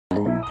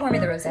Pour me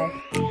the rosé.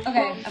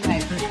 Okay.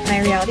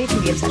 My reality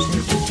TV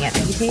obsession can't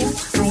be tamed.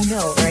 I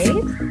know,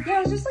 right? Yeah,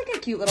 it was just like a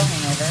cute little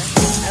hangover.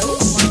 Oh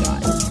my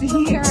god.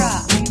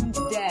 Sierra, I'm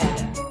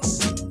dead.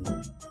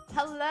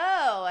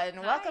 Hello,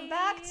 and welcome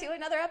back to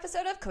another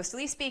episode of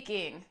Coastally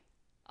Speaking.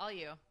 All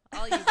you,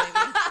 baby.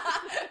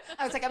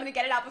 I was like, I'm going to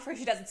get it out before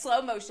she does it.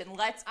 Slow motion.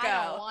 Let's go.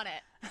 I don't want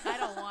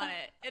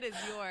it. It is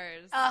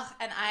yours.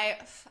 And I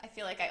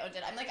feel like I owned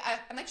it. I'm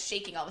like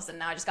shaking all of a sudden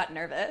now. I just got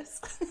nervous.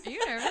 Are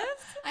you nervous?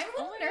 I'm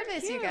a little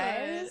nervous, you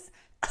guys.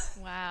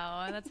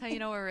 Wow, that's how you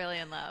know we're really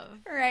in love.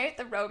 Right?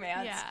 The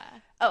romance. Yeah.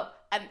 Oh,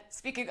 and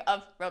speaking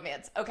of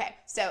romance. Okay,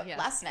 so Yes.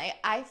 last night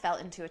I fell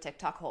into a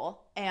TikTok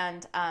hole.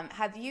 And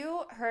have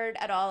you heard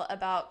at all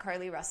about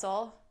Carly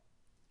Russell?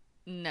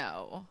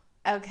 No.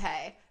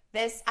 Okay.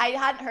 I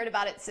hadn't heard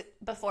about it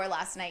before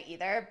last night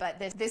either, but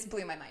this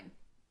blew my mind.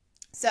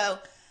 So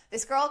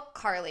this girl,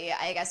 Carly,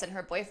 I guess, and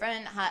her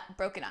boyfriend had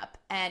broken up,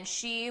 and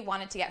she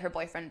wanted to get her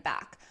boyfriend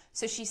back.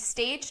 So she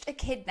staged a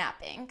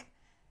kidnapping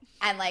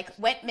and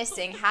went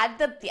missing, had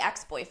the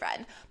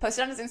ex-boyfriend,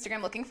 posted on his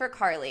Instagram looking for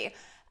Carly.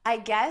 I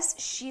guess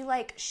she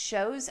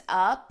shows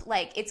up,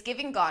 it's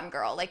giving Gone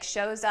Girl,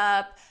 shows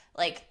up,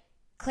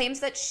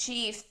 claims that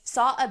she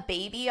saw a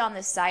baby on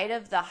the side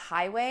of the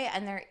highway,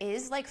 and there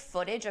is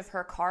footage of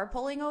her car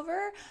pulling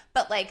over,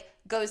 but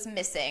goes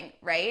missing,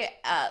 right?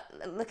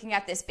 Looking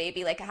at this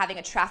baby, having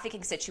a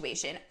trafficking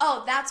situation.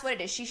 Oh, that's what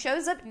it is. She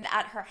shows up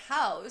at her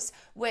house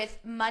with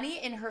money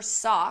in her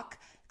sock,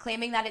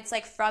 claiming that it's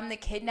from the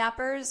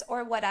kidnappers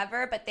or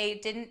whatever, but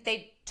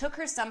they took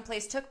her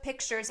someplace, took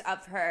pictures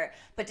of her,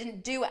 but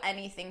didn't do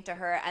anything to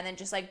her, and then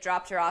just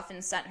dropped her off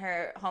and sent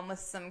her home with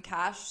some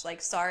cash,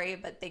 sorry,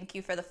 but thank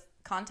you for the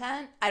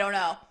content. I don't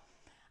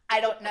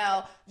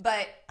know,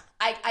 but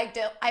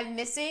I'm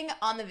missing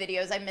on the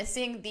videos. I'm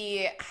missing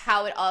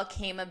how it all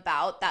came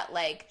about, that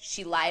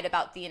she lied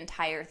about the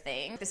entire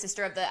thing. The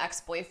sister of the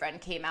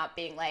ex-boyfriend came out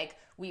being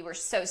we were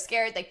so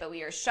scared, but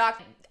we were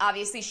shocked.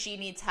 Obviously she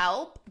needs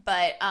help,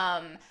 but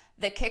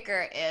the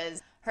kicker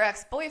is her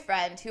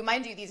ex-boyfriend, who,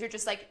 mind you, these are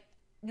just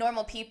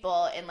normal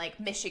people in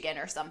Michigan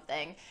or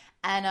something,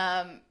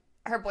 and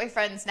her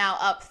boyfriend's now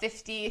up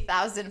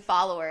 50,000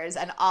 followers,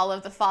 and all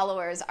of the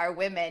followers are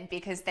women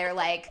because they're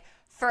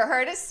for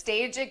her to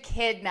stage a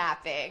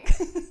kidnapping.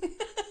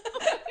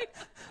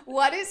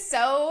 What is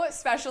so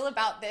special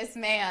about this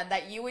man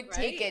that you would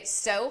take it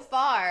so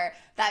far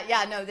that,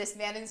 this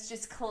man is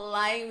just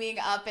climbing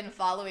up and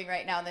following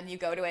right now, and then you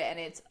go to it and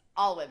it's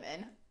all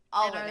women.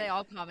 All women. Are they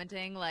all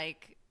commenting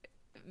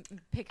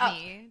pick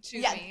me,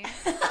 choose me?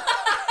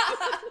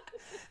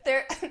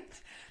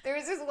 There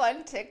was this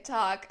one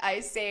TikTok I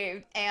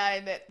saved,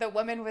 and the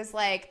woman was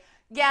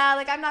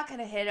I'm not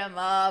gonna hit him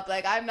up,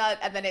 I'm not,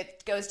 and then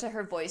it goes to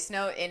her voice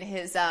note in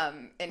his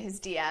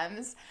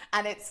DMs,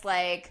 and it's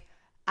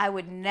I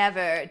would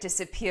never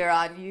disappear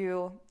on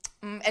you,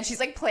 and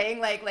she's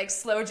playing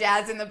slow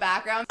jazz in the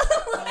background.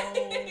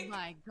 Oh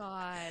my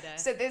god.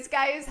 So this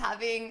guy is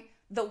having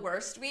the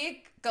worst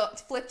week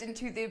flipped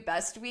into the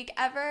best week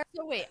ever.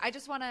 So wait, I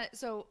just want to,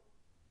 so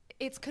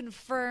it's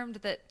confirmed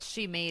that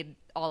she made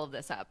all of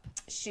this up.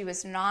 She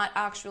was not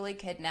actually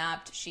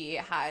kidnapped. She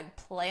had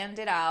planned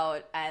it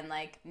out and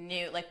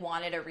knew,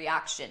 wanted a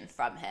reaction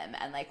from him,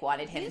 and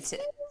wanted him to.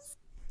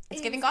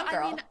 It's giving Gone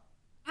Girl. I mean,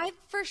 I've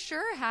for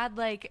sure had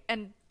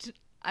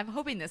I'm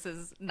hoping this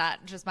is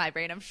not just my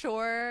brain. I'm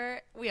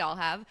sure we all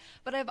have,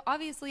 but I've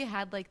obviously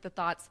had the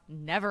thoughts,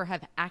 never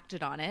have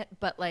acted on it,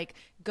 but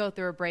go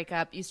through a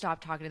breakup, you stop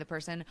talking to the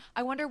person.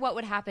 I wonder what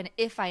would happen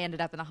if I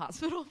ended up in the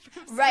hospital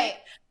from right.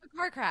 a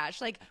car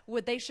crash.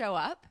 Would they show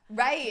up?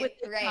 Right.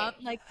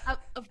 Right.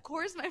 Of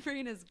course my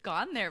brain has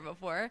gone there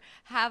before.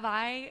 Have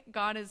I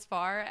gone as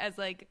far as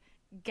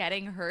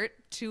getting hurt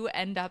to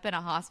end up in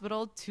a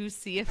hospital to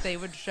see if they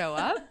would show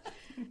up?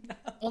 No.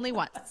 Only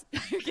once.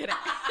 You're kidding.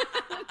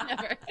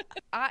 Never.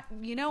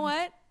 You know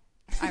what?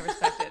 I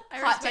respect it. I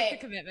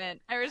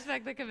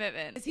respect the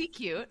commitment. Is he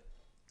cute?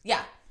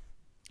 Yeah.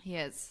 He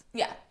is.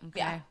 Yeah. Okay.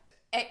 Yeah.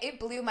 It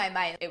blew my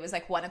mind. It was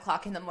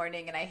 1:00 in the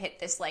morning, and I hit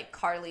this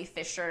Carly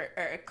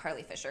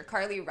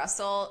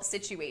Russell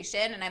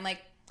situation, and I'm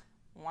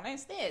what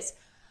is this?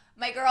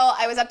 My girl,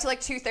 I was up to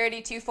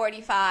 2:30,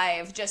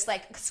 2:45, just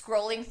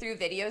scrolling through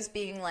videos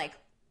being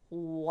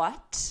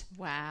what?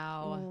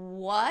 Wow.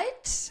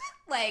 What?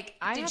 I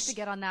have to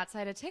get on that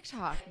side of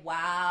TikTok.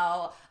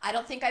 Wow. I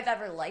don't think I've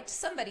ever liked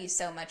somebody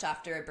so much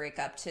after a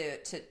breakup to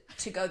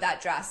go that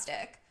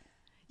drastic.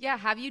 Yeah.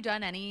 Have you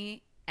done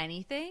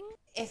anything?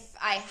 If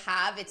I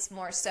have, it's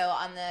more so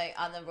on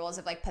the rules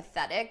of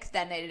pathetic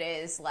than it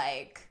is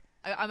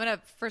I'm going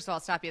to, first of all,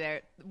 stop you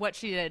there. What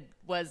she did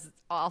was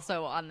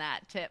also on that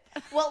tip.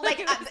 Well, but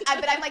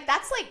I'm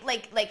that's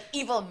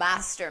evil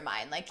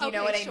mastermind. You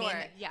know what I mean?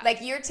 Yeah.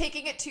 You're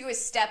taking it to a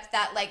step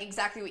that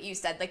exactly what you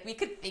said. We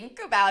could think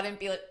about and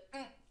be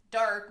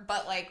dark,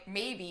 but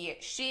maybe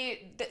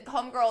the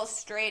homegirl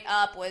straight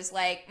up was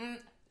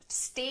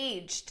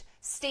staged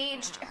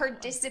her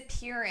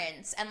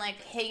disappearance and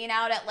hanging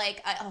out at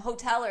a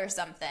hotel or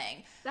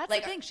something. That's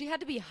the thing. She had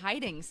to be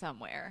hiding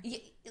somewhere.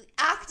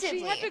 Actively.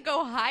 She had to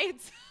go hide.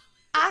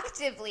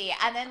 actively,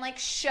 and then like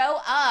show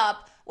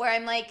up where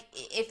I'm like,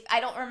 if I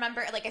don't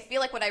remember, like I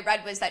feel like what I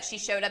read was that she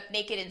showed up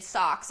naked in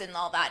socks and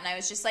all that, and I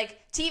was just like,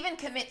 to even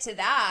commit to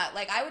that,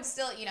 like I would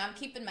still, you know, I'm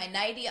keeping my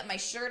nightie, my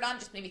shirt on,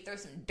 just maybe throw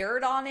some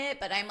dirt on it,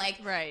 but I'm like,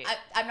 Right.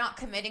 I'm not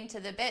committing to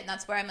the bit, and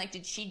that's where I'm like,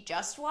 did she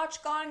just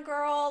watch Gone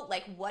Girl?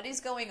 Like, what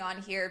is going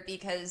on here?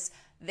 Because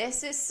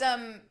this is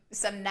some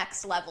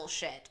next level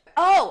shit.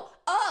 Oh,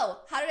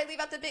 how did I leave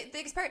out the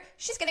biggest part?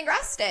 She's getting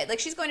arrested. Like,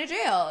 she's going to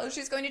jail.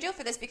 She's going to jail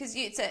for this because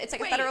it's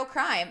like a federal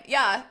crime.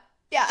 Yeah.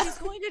 She's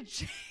going to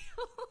jail.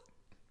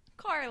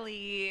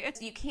 Carly.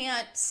 You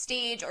can't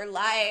stage or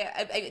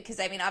lie because,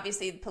 I mean,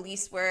 obviously the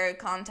police were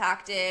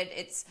contacted.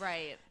 It's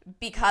Right.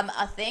 become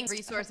a thing.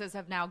 Resources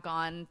have now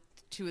gone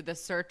to the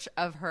search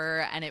of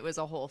her, and it was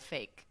a whole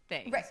fake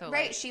thing. Right, So,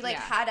 right. like, She yeah.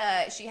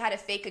 had a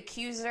fake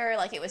accuser.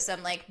 Like, it was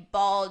some like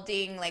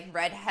balding, like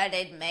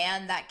redheaded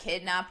man that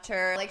kidnapped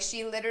her. Like,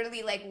 she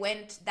literally like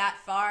went that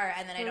far,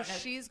 and then I So don't know.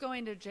 she's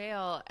going to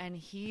jail, and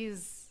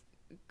he's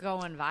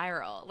going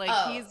viral. Like,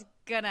 Oh. he's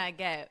gonna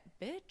get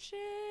bitches.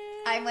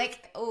 I'm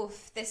like,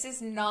 oof, this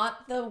is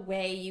not the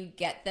way you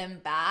get them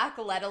back,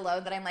 let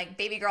alone that I'm like,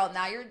 baby girl,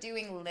 now you're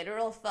doing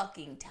literal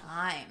fucking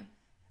time.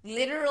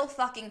 Literal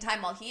fucking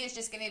time, while he is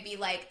just gonna be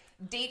like,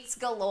 dates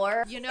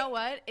galore. You know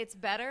what? It's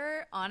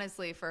better,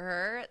 honestly, for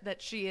her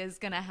that she is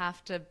gonna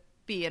have to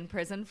be in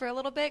prison for a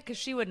little bit, because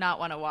she would not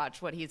want to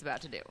watch what he's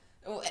about to do.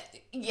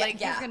 Yeah, Like,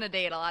 he's gonna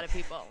date a lot of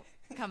people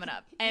coming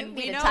up. And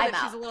need we a know that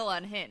timeout. she's a little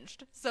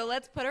unhinged. So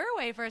let's put her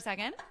away for a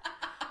second.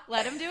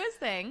 Let him do his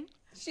thing.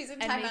 She's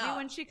in And maybe timeout.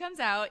 when she comes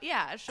out,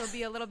 yeah, she'll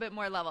be a little bit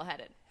more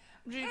level-headed.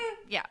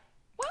 Yeah.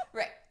 Well,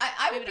 Right.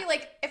 I would be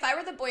like, if I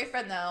were the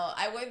boyfriend, though,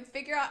 I would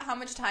figure out how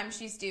much time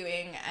she's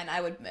doing, and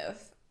I would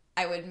move.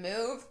 I would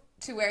move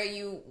to where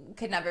you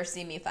could never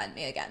see me, find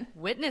me again.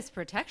 witness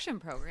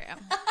protection program.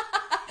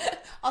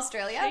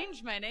 Australia?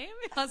 Change my name,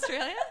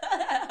 Australia.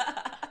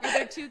 Are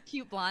there two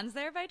cute blondes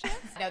there by chance?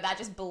 No, that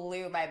just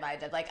blew my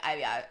mind. Like,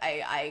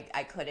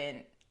 I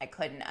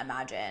couldn't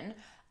imagine.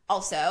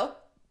 Also,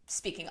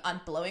 speaking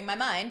on blowing my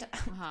mind,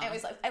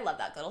 I love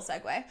that little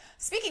segue.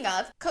 Speaking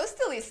of,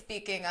 coastally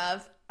speaking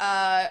of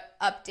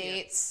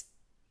updates,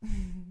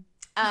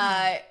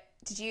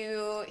 did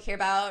you hear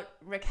about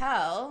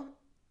Rachel?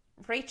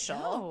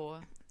 No.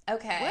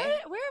 Okay.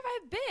 Where have I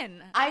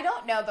been? I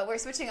don't know, but we're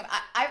switching up.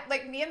 I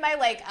like me and my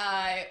like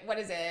what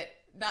is it?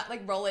 Not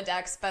like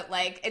Rolodex, but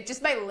like it's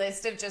just my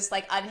list of just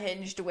like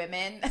unhinged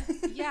women.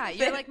 Yeah,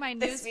 you're like my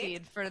this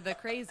week. newsfeed for the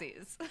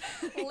crazies.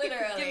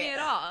 Literally. Give me it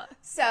all.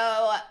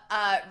 So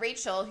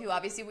Rachel, who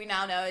obviously we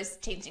now know is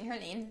changing her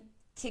name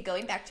to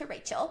going back to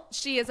Rachel.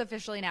 She is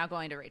officially now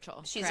going to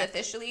Rachel. She's correct?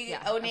 officially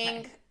Yeah, owning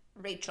okay.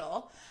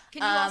 Rachel.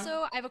 Can you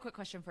also? I have a quick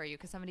question for you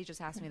because somebody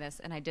just asked me this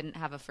and I didn't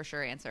have a for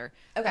sure answer.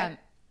 Okay.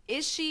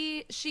 Is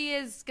she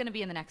is going to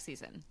be in the next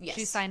season? Yes.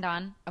 She's signed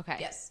on. Okay.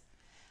 Yes.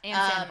 And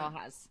Sandoval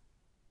has.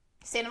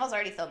 Sandoval's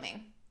already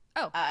filming.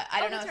 Oh, I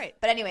don't know. That's right.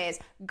 But anyways,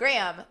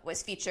 Graham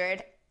was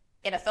featured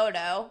in a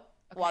photo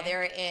while they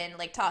were in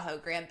Lake Tahoe.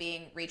 Graham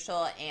being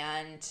Rachel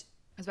and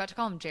I was about to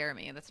call him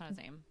Jeremy. That's not his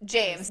name.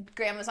 James.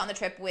 Graham was on the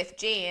trip with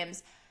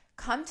James.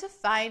 Come to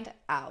find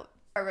out,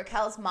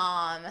 Raquel's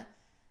mom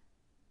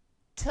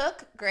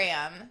took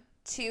Graham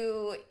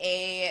to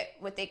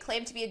what they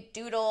claim to be a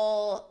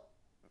doodle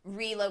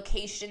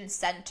relocation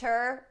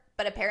center,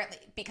 but apparently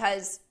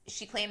because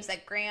she claims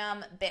that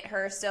Graham bit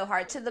her so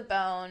hard to the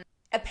bone.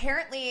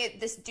 Apparently,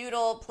 this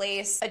doodle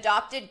place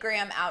adopted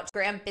Graham out.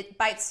 Graham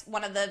bites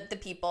one of the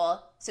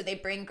people, so they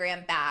bring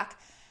Graham back.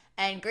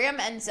 And Graham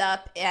ends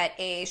up at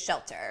a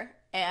shelter.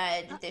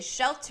 And this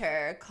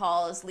shelter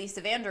calls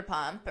Lisa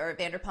Vanderpump, or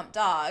Vanderpump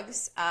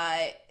Dogs,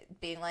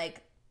 being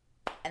like,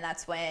 and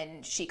that's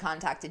when she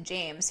contacted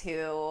James,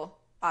 who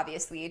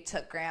obviously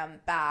took Graham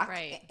back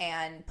Right.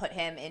 and put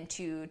him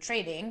into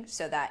training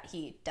so that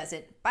he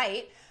doesn't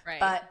bite.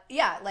 Right. But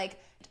yeah, like,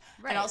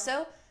 Right. and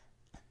also,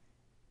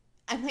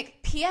 I'm like,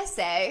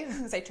 PSA,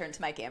 as I turn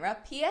to my camera,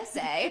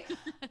 PSA,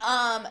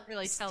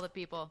 Really tell the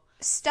people.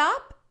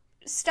 stop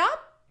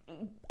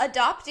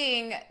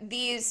adopting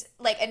these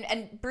like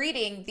and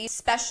breeding these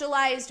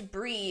specialized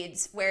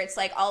breeds where it's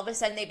like all of a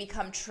sudden they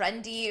become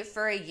trendy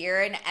for a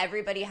year and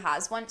everybody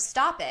has one.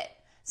 Stop it.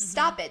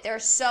 There are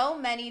so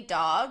many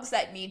dogs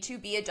that need to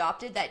be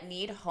adopted, that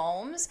need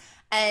homes,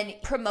 and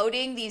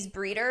promoting these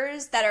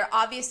breeders that are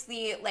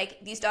obviously like,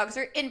 these dogs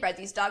are inbred,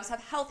 these dogs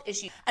have health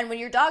issues, and when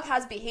your dog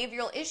has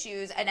behavioral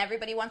issues and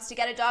everybody wants to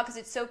get a dog because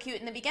it's so cute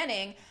in the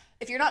beginning,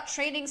 if you're not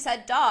training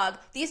said dog,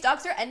 these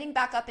dogs are ending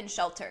back up in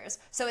shelters.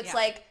 So it's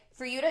like,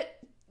 for you to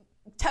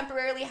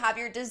temporarily have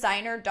your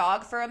designer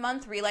dog for a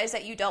month, realize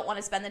that you don't want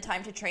to spend the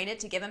time to train it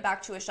to give him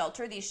back to a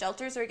shelter. These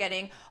shelters are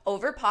getting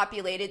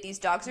overpopulated. These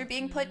dogs are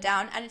being put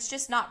down, and it's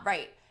just not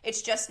right.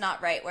 It's just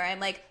not right. Where I'm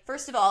like,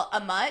 first of all, a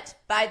mutt,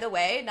 by the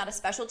way, not a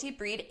specialty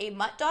breed, a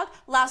mutt dog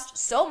lasts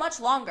so much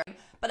longer.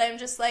 But I'm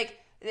just like,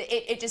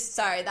 it just,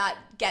 sorry, that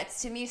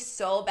gets to me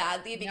so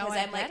badly because No,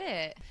 I I'm like, get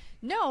it.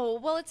 No,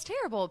 well, it's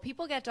terrible.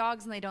 People get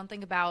dogs and they don't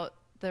think about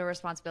the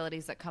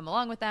responsibilities that come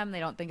along with them. They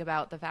don't think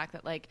about the fact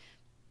that, like,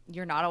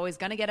 you're not always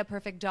going to get a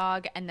perfect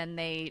dog. And then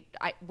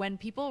when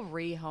people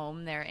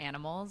rehome their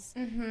animals,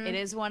 it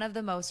is one of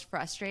the most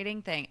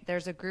frustrating things.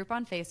 There's a group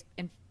on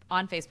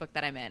Facebook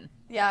that I'm in.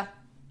 Yeah.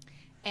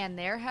 And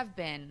there have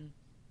been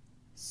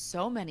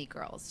so many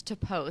girls to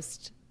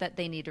post that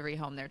they need to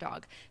rehome their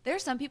dog. There are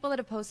some people that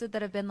have posted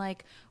that have been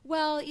like,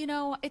 well, you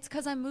know, it's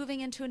because I'm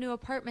moving into a new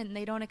apartment and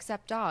they don't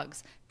accept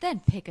dogs.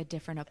 Then pick a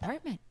different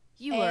apartment.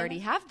 You already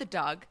have the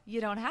dog.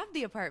 You don't have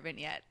the apartment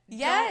yet.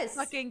 Yes.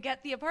 Don't fucking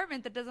get the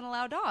apartment that doesn't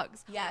allow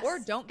dogs. Yes. Or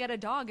don't get a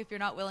dog if you're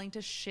not willing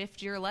to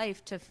shift your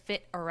life to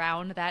fit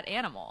around that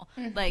animal.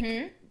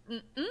 Like,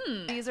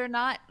 these are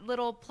not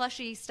little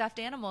plushy stuffed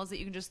animals that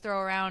you can just throw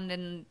around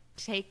and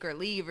take or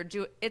leave or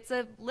do. It's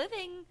a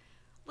living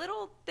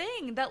little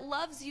thing that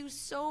loves you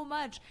so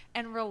much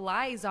and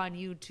relies on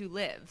you to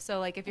live.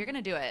 So, like, if you're going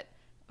to do it,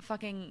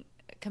 fucking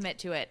commit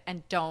to it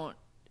and don't.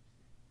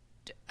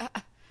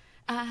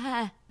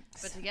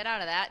 But to get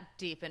out of that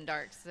deep and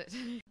dark.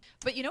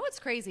 But you know what's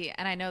crazy?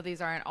 And I know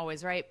these aren't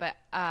always right, but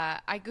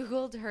I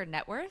Googled her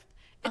net worth.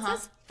 It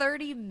says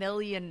 $30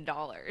 million.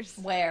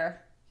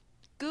 Where?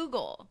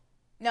 Google.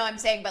 No, I'm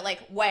saying, but like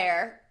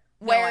where?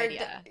 No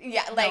idea.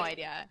 Yeah, like no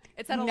idea.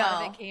 It said a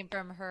lot of it came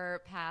from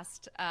her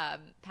past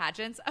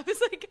pageants. I was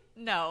like,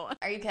 no.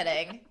 Are you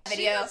kidding?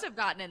 She must have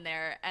gotten in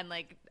there and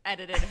like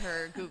edited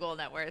her Google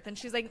net worth, and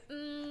she's like,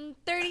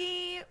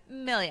 30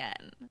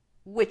 million.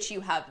 Which you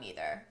have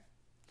neither.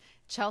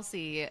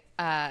 Chelsea,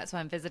 so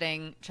I'm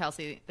visiting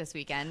Chelsea this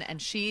weekend, and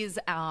she's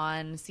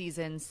on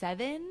season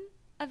 7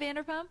 of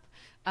Vanderpump.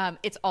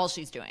 It's all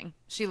she's doing.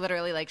 She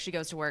literally, like, she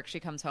goes to work,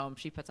 she comes home,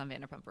 she puts on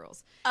Vanderpump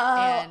Rules. Oh.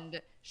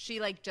 And she,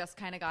 like, just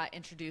kind of got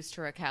introduced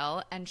to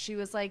Raquel, and she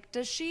was like,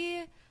 does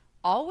she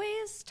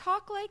always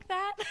talk like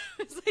that?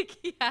 I was like,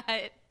 yeah,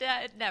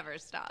 it never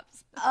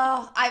stops.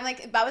 Oh, I'm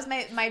like, that was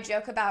my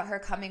joke about her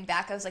coming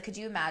back. I was like, could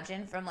you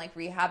imagine from like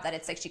rehab that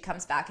it's like she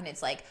comes back and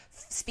it's like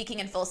speaking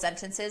in full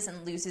sentences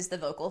and loses the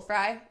vocal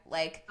fry?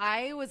 Like,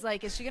 I was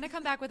like, is she gonna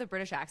come back with a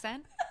British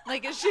accent?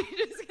 Like, is she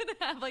just gonna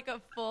have like a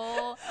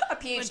full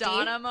PhD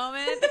Madonna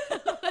moment?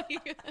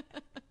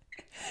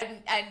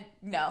 and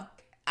no.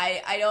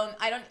 I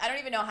don't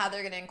even know how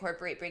they're going to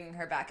incorporate bringing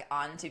her back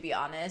on, to be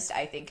honest.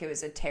 I think it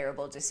was a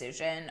terrible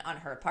decision on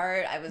her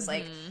part. I was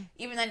like,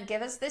 even then,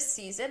 give us this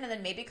season and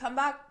then maybe come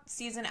back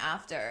season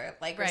after,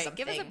 like, or something.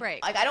 Give us a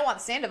break. Like, I don't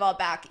want Sandoval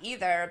back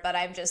either, but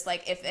I'm just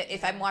like,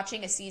 if I'm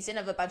watching a season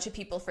of a bunch of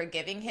people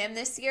forgiving him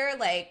this year,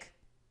 like,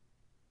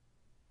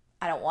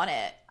 I don't want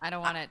it. I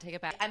don't want it. Take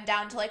it back. I'm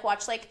down to like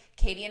watch like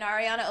Katie and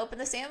Ariana open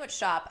the sandwich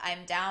shop.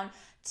 I'm down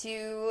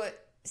to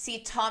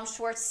see Tom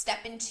Schwartz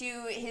step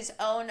into his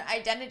own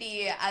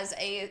identity as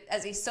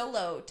a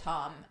solo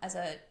Tom, as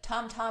a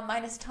Tom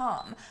minus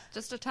Tom.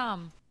 Just a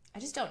Tom. I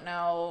just don't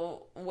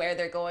know where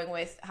they're going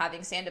with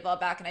having Sandoval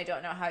back, and I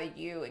don't know how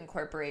you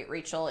incorporate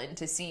Rachel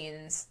into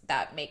scenes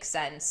that make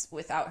sense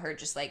without her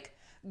just like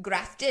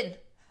grafting,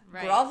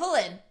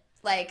 groveling,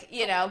 like,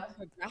 you know.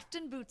 Her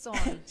grafting boots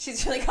on.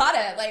 She's really got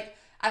it. Like,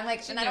 I'm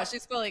like,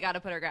 she's fully got to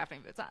put her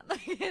grafting boots on.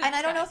 And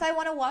I don't know if I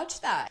want to watch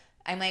that.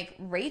 I'm like,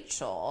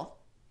 Rachel,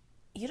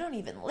 you don't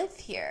even live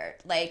here.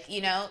 Like,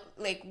 you know,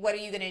 like, what are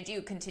you going to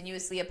do?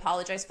 Continuously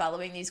apologize,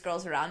 following these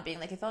girls around, being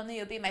like, if only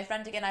you'll be my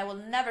friend again, I will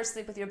never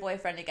sleep with your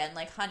boyfriend again.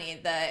 Like, honey,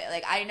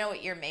 like, I know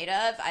what you're made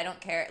of. I don't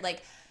care.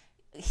 Like,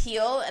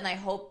 heal, and I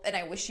hope and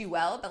I wish you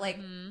well, but like,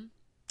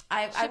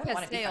 I wouldn't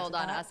want to be friends with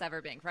on that. us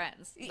ever being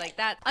friends. Like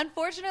that.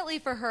 Unfortunately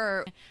for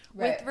her,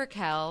 with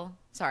Rachel,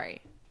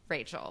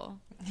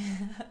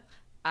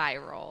 eye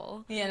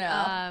roll. You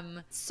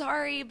know.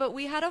 Sorry, but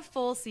we had a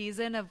full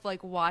season of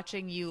like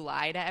watching you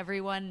lie to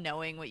everyone,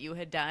 knowing what you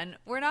had done.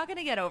 We're not going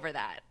to get over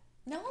that.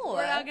 No.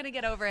 We're not going to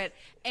get over it.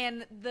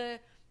 And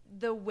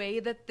the way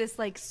that this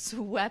like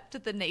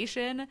swept the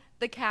nation,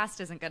 the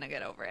cast isn't going to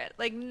get over it.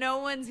 Like, no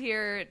one's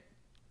here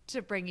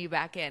to bring you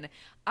back in.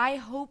 I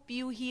hope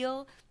you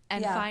heal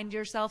and find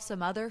yourself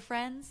some other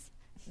friends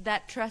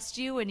that trust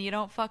you and you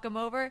don't fuck them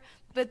over.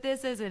 But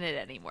this isn't it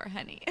anymore,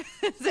 honey.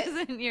 This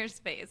isn't your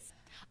space.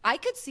 I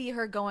could see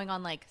her going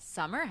on like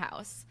Summer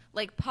House,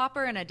 like pop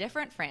her in a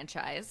different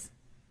franchise.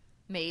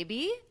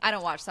 Maybe. I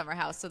don't watch Summer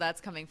House, so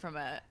that's coming from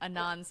a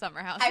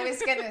non-Summer House. I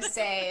was going to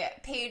say,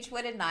 Paige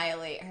would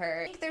annihilate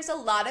her. I think there's a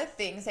lot of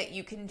things that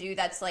you can do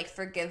that's like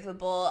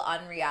forgivable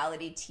on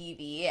reality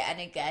TV. And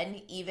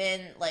again,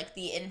 even like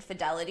the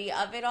infidelity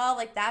of it all,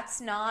 like that's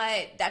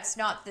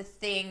not the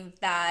thing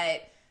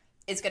that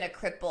is going to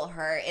cripple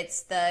her.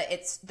 It's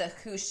the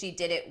who she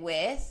did it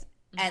with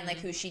and like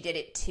who she did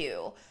it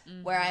to,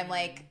 where I'm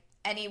like,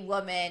 any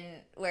woman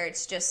where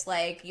it's just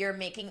like, you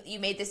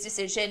made this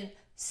decision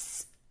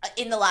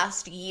in the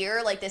last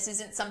year, like this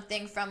isn't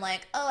something from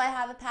like, oh, I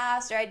have a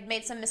past or I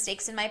made some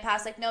mistakes in my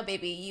past. Like, no,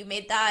 baby, you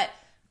made that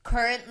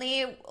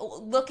currently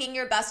looking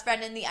your best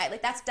friend in the eye.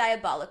 Like, that's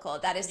diabolical.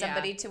 That is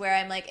somebody to where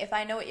I'm like, if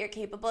I know what you're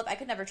capable of, I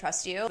could never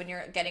trust you. When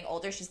you're getting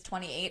older, she's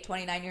 28,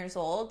 29 years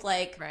old.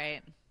 Like,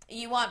 right.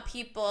 you want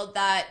people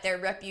that their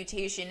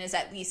reputation is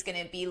at least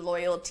going to be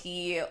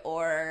loyalty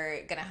or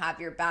going to have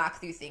your back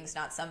through things,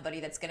 not somebody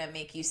that's going to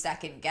make you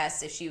second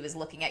guess if she was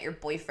looking at your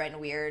boyfriend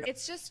weird.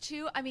 It's just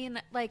too, I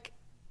mean, like,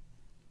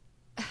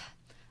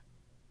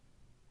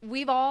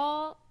 we've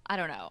all, I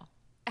don't know,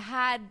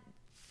 had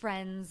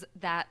friends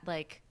that,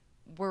 like,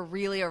 were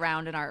really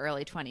around in our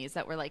early 20s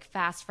that were, like,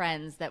 fast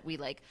friends that we,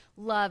 like,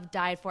 loved,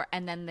 died for,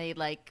 and then they,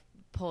 like,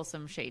 pull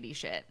some shady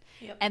shit.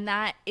 Yep. And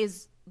that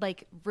is,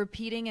 like,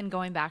 repeating and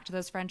going back to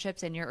those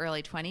friendships in your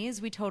early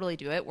 20s. We totally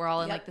do it. We're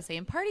all in, Yep. like, the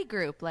same party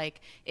group.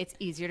 Like, it's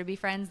easier to be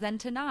friends than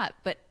to not.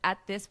 But at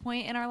this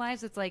point in our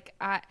lives, it's like,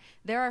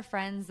 there are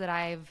friends that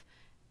I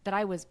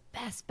was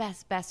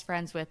best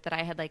friends with, that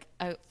I had, like,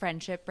 a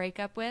friendship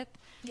breakup with,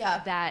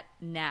 Yeah. that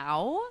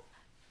now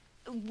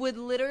would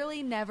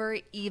literally never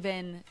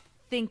even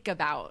think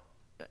about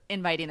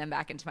inviting them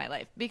back into my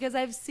life, because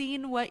I've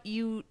seen what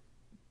you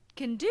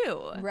can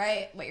do.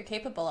 Right, what you're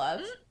capable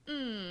of.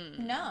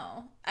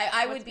 No,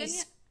 I would be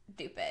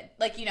stupid.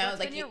 Like, you know, What's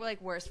like been your, like,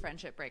 worst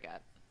friendship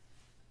breakup?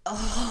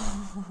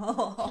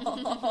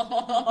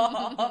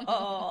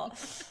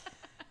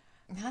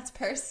 That's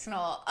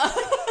personal. I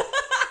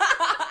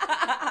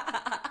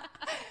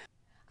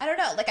don't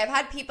know. Like, I've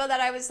had people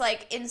that I was,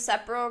 like,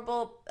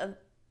 inseparable.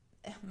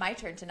 My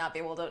turn to not be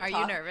able to Are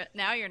talk. you nervous?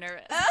 Now you're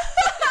nervous.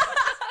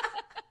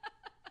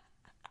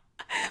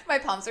 My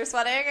palms are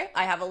sweating.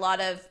 I have a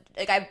lot of,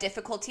 like, I have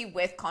difficulty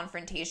with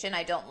confrontation.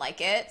 I don't like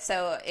it.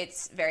 So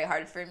it's very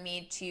hard for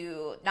me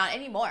to, not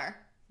anymore,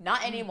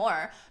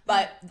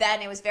 but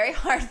then it was very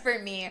hard for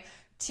me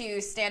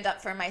to stand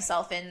up for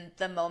myself in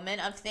the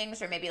moment of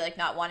things, or maybe, like,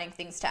 not wanting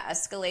things to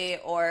escalate,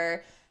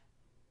 or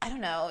I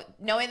don't know,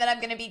 knowing that I'm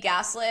going to be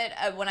gaslit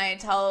when I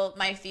tell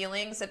my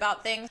feelings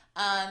about things.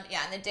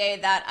 Yeah, and the day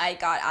that I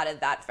got out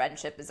of that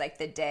friendship is, like,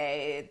 the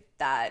day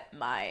that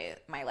my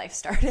life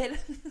started.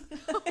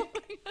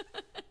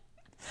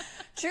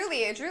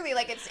 Truly,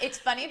 like, it's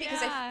funny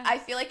because Yeah. I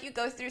feel like you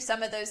go through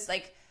some of those,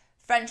 like,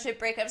 friendship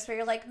breakups where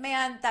you're like,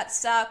 man, that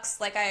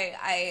sucks. Like,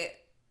 I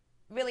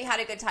really had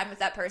a good time with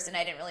that person.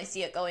 I didn't really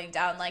see it going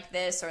down like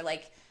this, or,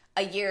 like,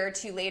 a year or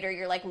two later,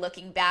 you're, like,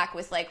 looking back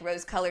with, like,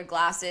 rose-colored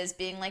glasses,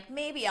 being like,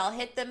 maybe I'll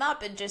hit them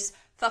up and just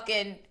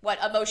fucking,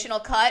 emotional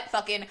cut,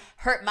 fucking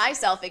hurt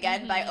myself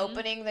again by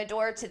opening the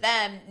door to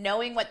them,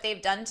 knowing what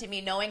they've done to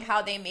me, knowing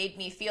how they made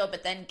me feel,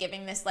 but then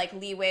giving this, like,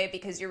 leeway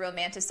because you're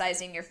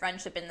romanticizing your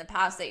friendship in the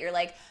past, that you're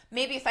like,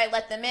 maybe if I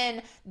let them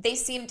in, they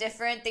seem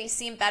different, they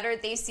seem better,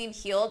 they seem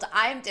healed,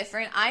 I'm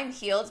different, I'm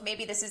healed,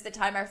 maybe this is the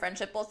time our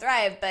friendship will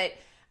thrive. But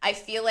I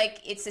feel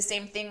like it's the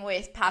same thing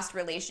with past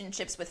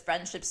relationships, with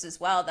friendships as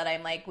well, that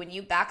I'm like, when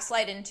you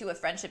backslide into a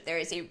friendship, there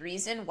is a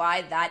reason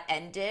why that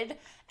ended.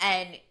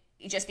 And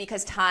just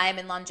because time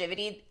and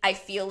longevity, I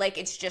feel like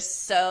it's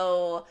just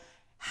so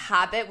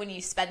habit when you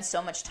spend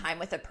so much time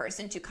with a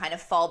person to kind of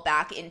fall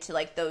back into,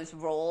 like, those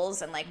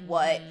roles and, like,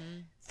 what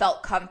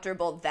felt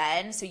comfortable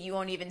then. So you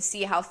won't even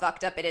see how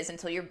fucked up it is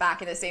until you're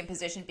back in the same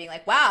position being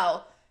like,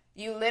 wow,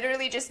 you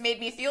literally just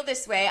made me feel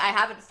this way. I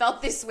haven't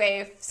felt this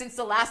way since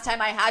the last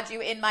time I had you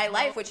in my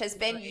life, which has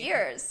been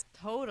years.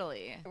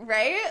 Totally.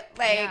 Right?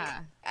 Like,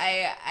 Yeah.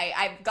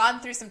 I've gone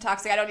through some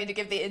toxic, I don't need to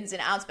give the ins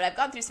and outs, but I've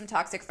gone through some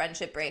toxic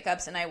friendship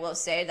breakups, and I will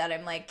say that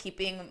I'm, like,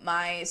 keeping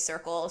my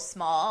circle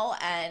small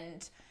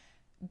and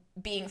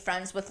being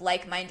friends with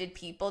like-minded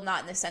people,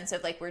 not in the sense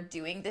of, like, we're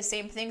doing the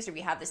same things or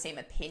we have the same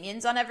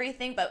opinions on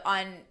everything, but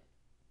on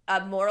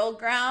a moral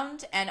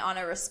ground and on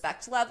a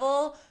respect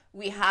level,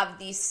 we have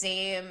these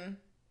same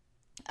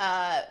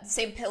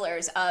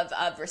pillars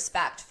of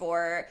respect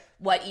for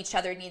what each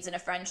other needs in a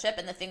friendship.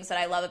 And the things that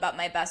I love about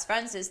my best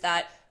friends is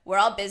that we're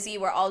all busy,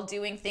 we're all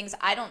doing things.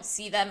 I don't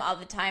see them all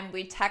the time.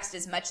 We text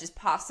as much as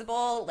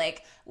possible.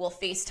 Like, we'll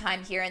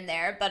FaceTime here and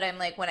there, but I'm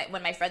like,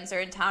 when my friends are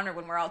in town or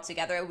when we're all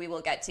together, we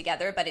will get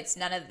together. But it's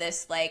none of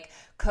this, like,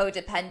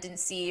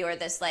 codependency or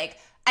this, like,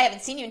 I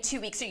haven't seen you in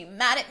 2 weeks. Are you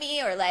mad at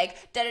me? Or, like,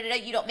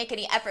 you don't make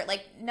any effort.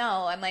 Like,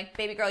 no, I'm like,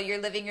 baby girl, you're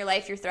living your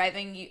life. You're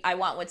thriving. I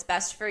want what's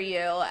best for you.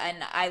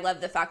 And I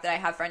love the fact that I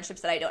have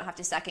friendships that I don't have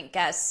to second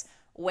guess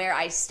where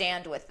I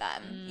stand with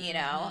them, you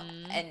know?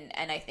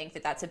 And I think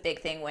that that's a big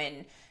thing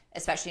when,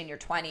 especially in your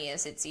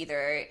 20s, it's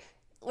either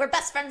we're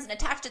best friends and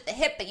attached at the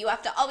hip, but you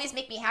have to always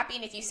make me happy.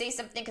 And if you say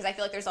something, because I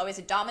feel like there's always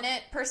a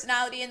dominant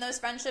personality in those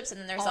friendships,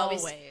 and then there's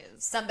always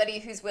somebody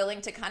who's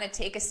willing to kind of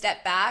take a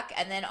step back,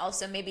 and then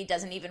also maybe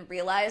doesn't even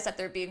realize that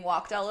they're being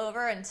walked all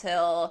over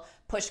until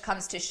push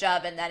comes to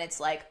shove, and then it's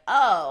like,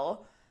 oh,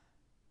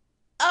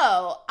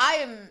 I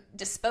am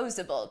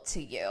disposable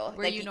to you.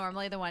 Were like, you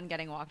normally the one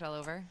getting walked all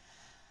over?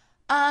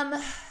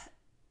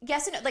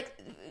 Yes and no, like,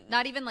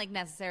 Not even, like,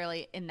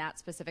 necessarily in that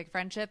specific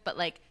friendship, but,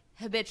 like,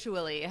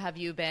 habitually, have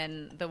you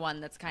been the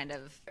one that's kind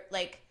of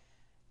like,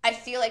 I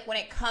feel like when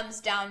it comes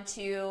down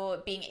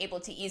to being able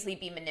to easily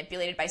be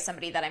manipulated by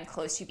somebody that I'm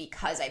close to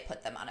because I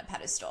put them on a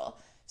pedestal.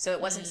 So it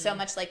wasn't so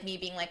much like me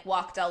being, like,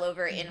 walked all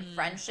over in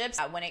friendships.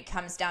 When it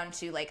comes down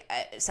to, like,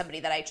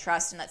 somebody that I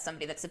trust and that's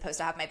somebody that's supposed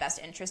to have my best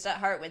interest at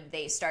heart, when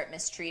they start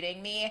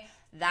mistreating me,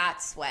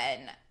 that's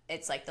when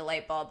it's like the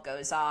light bulb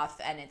goes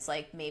off and it's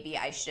like maybe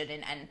I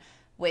shouldn't. And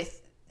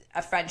with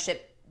a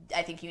friendship,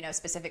 I think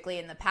specifically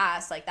in the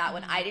past, like that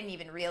one, I didn't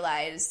even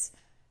realize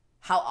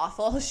how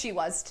awful she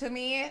was to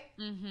me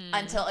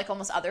until like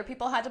almost other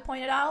people had to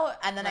point it out.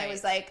 And then I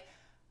was like,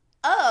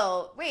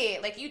 oh,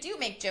 wait, like you do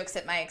make jokes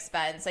at my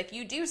expense. Like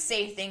you do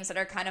say things that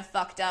are kind of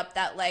fucked up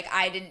that like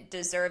I didn't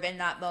deserve in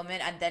that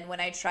moment. And then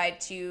when I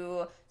tried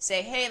to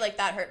say, hey, like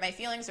that hurt my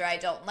feelings or I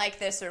don't like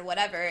this or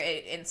whatever,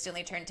 it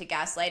instantly turned to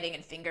gaslighting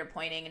and finger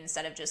pointing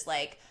instead of just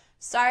like,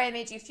 sorry, I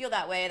made you feel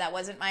that way. That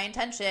wasn't my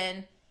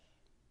intention.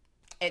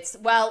 It's,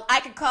 well, I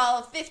could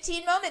call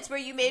 15 moments where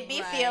you made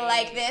me feel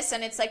like this.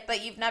 And it's like,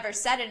 but you've never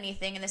said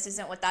anything and this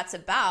isn't what that's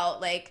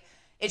about. Like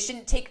it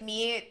shouldn't take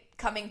me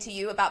coming to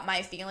you about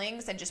my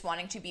feelings and just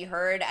wanting to be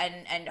heard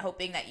and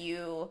hoping that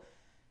you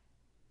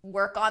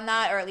work on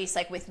that, or at least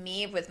like with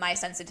me, with my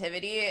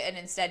sensitivity, and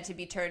instead to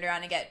be turned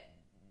around and get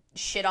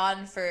shit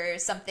on for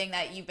something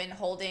that you've been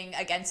holding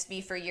against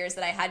me for years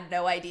that I had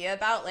no idea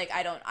about. Like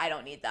I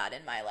don't need that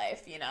in my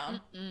life,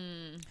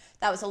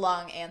 That was a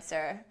long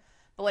answer.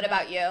 But what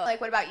about you? Like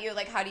what about you?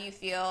 Like how do you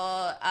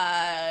feel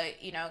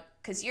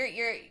cuz you're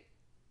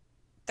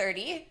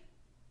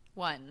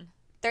 31.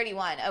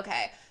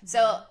 Okay.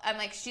 So I'm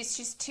like,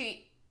 she's too.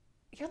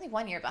 You're only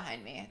 1 year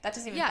behind me. That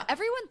doesn't even. Yeah.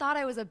 Everyone thought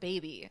I was a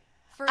baby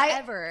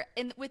forever.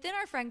 Within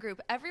our friend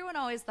group, everyone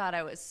always thought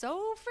I was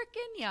so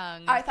freaking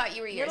young. I thought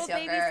you were years little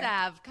younger. Baby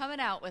Sav coming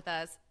out with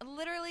us.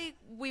 Literally,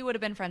 we would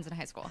have been friends in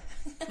high school.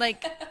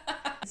 Like,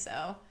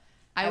 so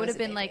I would have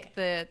been like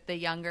the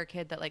younger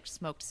kid that like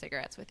smoked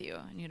cigarettes with you,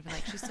 and you'd have been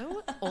like, she's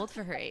so old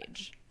for her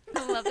age.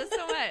 I love this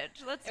so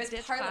much. Let's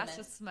ditch class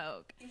to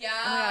smoke. Yeah.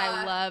 Oh my God,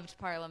 I loved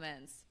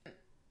Parliaments.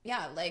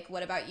 Yeah, like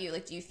what about you?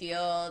 Like do you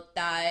feel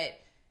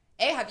that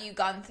have you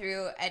gone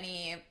through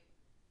any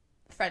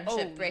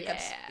friendship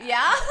breakups?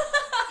 Yeah.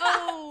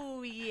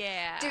 Oh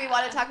yeah. Do we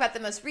want to talk about the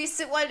most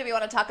recent one? Do we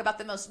want to talk about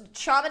the most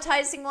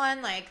traumatizing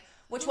one? Like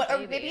which one, or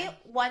maybe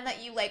one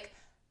that you like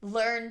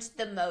learned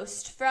the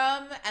most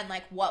from, and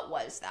like what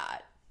was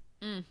that?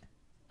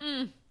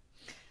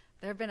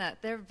 There've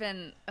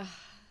been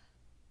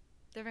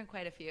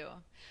quite a few.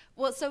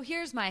 Well, so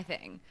here's my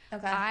thing.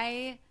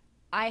 Okay.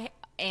 I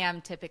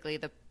am typically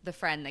the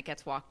friend that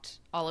gets walked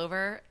all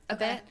over a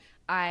bit.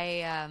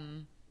 I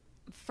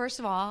first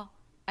of all,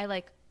 I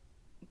like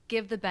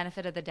give the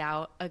benefit of the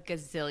doubt a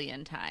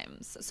gazillion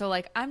times. So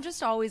like I'm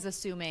just always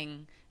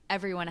assuming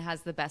everyone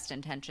has the best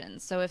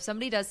intentions. So if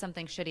somebody does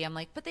something shitty, I'm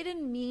like, but they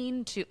didn't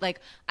mean to.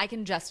 Like I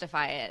can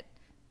justify it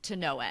to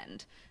no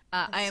end.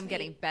 I am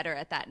getting better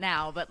at that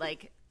now, but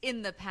like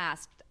in the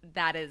past,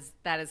 that is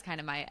kind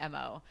of my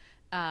MO.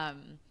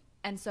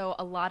 And so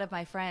a lot of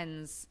my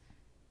friends,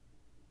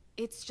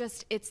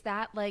 it's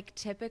that like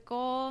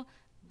typical,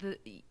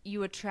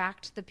 you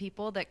attract the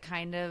people that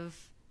kind of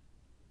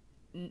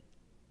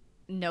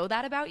know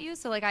that about you.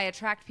 So like I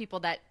attract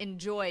people that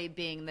enjoy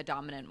being the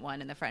dominant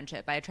one in the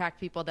friendship. I attract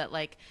people that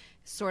like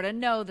sort of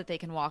know that they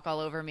can walk all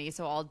over me.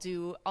 So I'll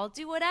do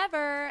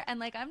whatever. And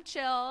like, I'm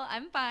chill.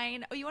 I'm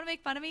fine. Oh, you want to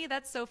make fun of me?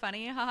 That's so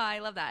funny. Haha. I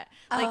love that.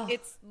 Like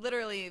it's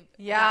literally,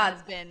 that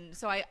has been,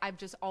 so I've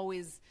just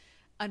always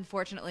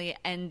unfortunately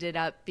ended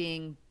up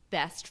being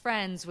best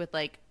friends with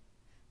like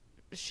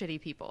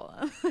shitty people.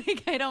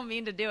 Like I don't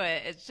mean to do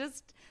it. It's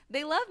just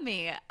they love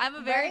me. I'm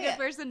a very good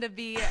person to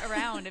be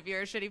around if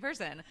you're a shitty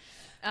person.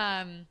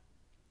 Well,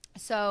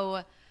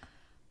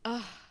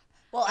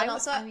 and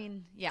also, I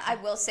mean, yeah. I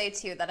will say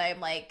too that I'm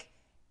like,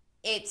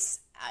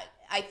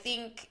 I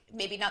think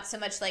maybe not so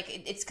much like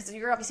it's because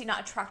you're obviously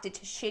not attracted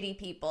to shitty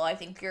people. I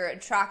think you're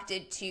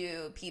attracted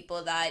to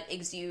people that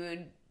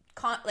exude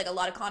like a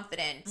lot of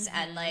confidence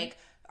and like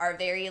are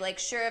very like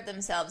sure of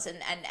themselves. And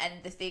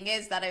the thing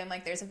is that I'm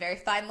like, there's a very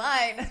fine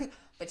line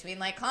between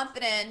like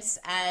confidence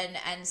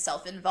and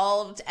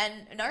self-involved and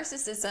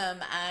narcissism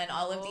and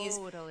all of these,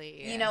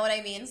 you know what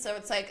I mean? So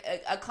it's like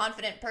a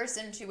confident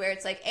person to where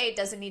it's like, A,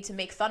 doesn't need to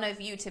make fun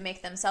of you to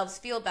make themselves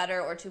feel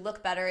better or to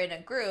look better in a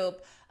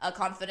group. A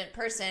confident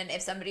person,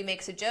 if somebody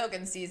makes a joke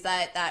and sees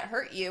that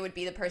hurt you, would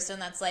be the person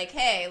that's like,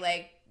 hey,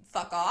 like,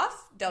 fuck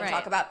off. Don't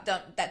talk about,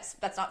 that's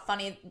not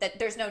funny. That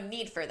there's no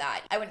need for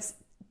that. I wouldn't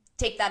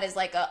take that as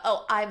like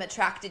I'm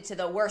attracted to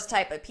the worst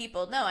type of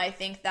people. No, I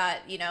think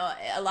that, you know,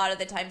 a lot of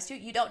the times too,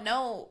 you don't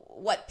know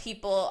what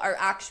people are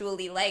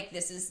actually like.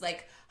 This is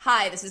like,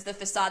 hi, this is the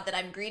facade that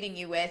I'm greeting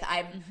you with.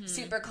 I'm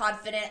super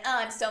confident. Oh,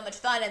 I'm so much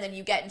fun. And then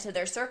you get into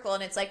their circle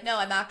and it's like, no,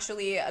 I'm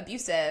actually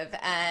abusive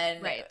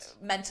and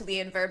mentally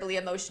and verbally,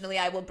 emotionally,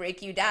 I will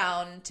break you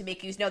down to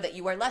make you know that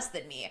you are less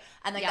than me.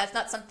 And like, that's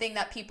not something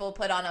that people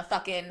put on a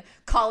fucking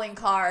calling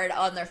card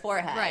on their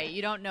forehead. Right.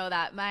 You don't know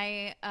that.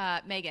 My,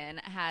 Megan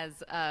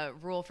has a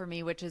rule for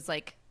me, which is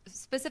like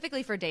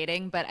specifically for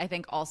dating, but I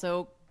think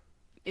also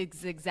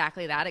it's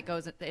exactly that. It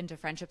goes into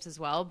friendships as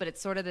well, but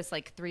it's sort of this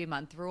like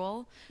 3-month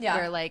rule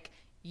where like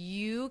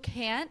you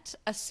can't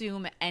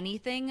assume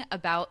anything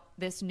about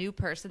this new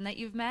person that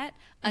you've met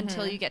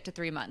until you get to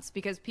 3 months,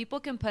 because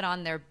people can put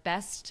on their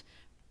best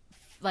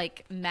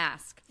like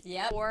mask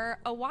for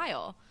a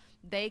while.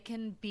 They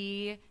can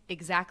be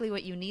exactly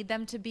what you need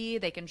them to be.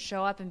 They can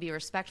show up and be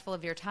respectful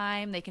of your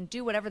time. They can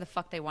do whatever the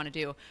fuck they want to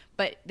do,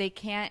 but they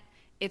can't.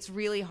 It's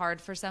really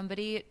hard for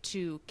somebody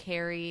to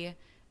carry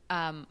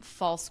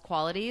false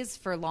qualities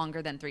for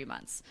longer than 3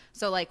 months.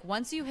 So like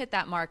once you hit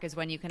that mark is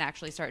when you can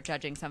actually start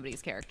judging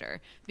somebody's character.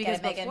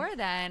 Because before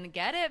then,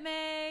 get it,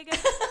 Meg.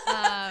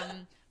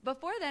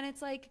 Before then,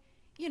 it's like,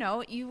 you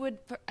know, you would,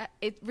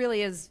 it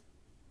really is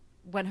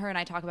when her and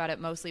I talk about it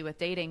mostly with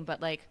dating,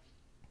 but like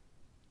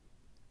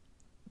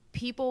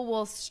people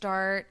will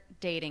start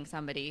dating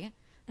somebody,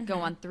 go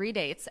on 3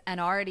 dates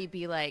and already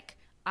be like,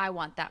 I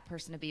want that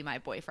person to be my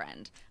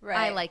boyfriend. Right.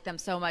 I like them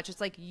so much. It's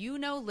like, you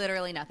know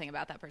literally nothing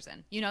about that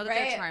person. You know that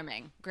they're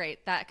charming.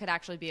 Great. That could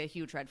actually be a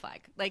huge red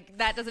flag. Like,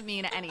 that doesn't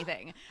mean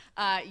anything.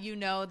 You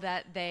know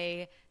that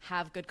they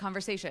have good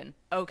conversation.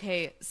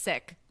 Okay,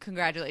 sick.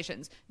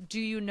 Congratulations. Do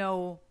you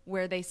know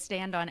where they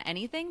stand on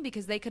anything?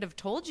 Because they could have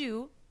told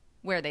you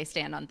where they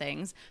stand on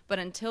things. But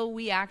until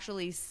we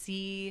actually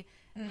see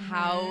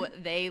how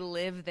they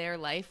live their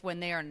life when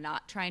they are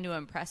not trying to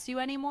impress you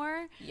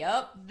anymore.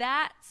 Yep.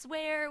 That's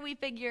where we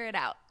figure it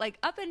out. Like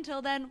up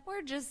until then,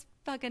 we're just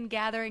fucking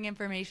gathering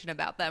information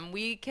about them.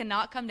 We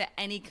cannot come to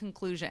any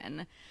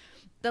conclusion.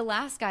 The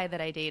last guy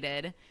that I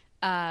dated,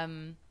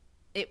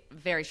 it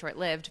very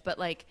short-lived, but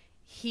like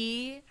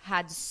he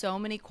had so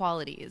many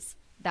qualities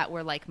that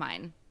were like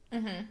mine.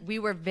 We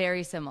were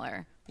very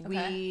similar. Okay.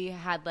 We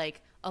had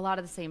like a lot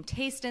of the same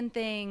taste in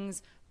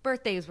things.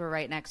 Birthdays were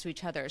right next to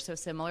each other, so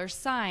similar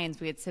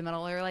signs. We had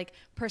similar like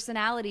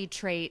personality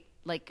trait,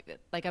 like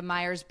a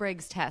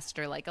Myers-Briggs test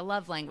or like a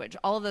love language.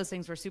 All of those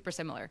things were super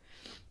similar.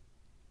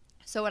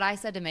 So what I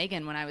said to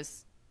Megan when I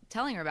was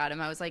telling her about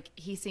him, I was like,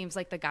 he seems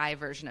like the guy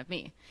version of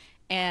me.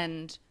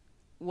 And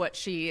what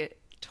she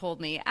told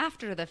me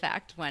after the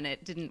fact, when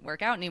it didn't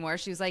work out anymore,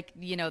 she was like,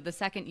 you know, the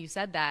second you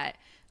said that,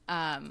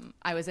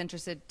 I was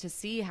interested to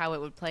see how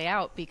it would play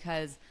out,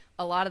 because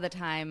a lot of the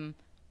time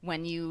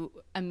when you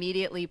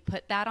immediately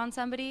put that on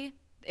somebody,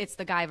 it's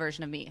the guy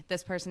version of me.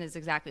 This person is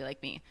exactly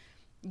like me.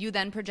 You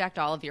then project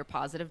all of your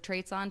positive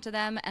traits onto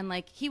them, and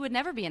like he would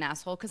never be an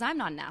asshole because I'm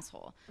not an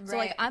asshole. Right. So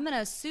like I'm going to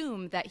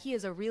assume that he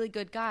is a really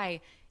good guy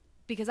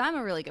because I'm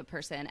a really good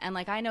person, and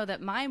like I know that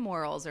my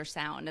morals are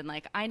sound, and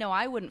like I know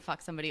I wouldn't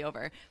fuck somebody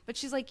over. But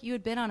she's like, you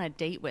had been on a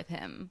date with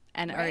him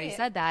and already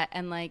said that,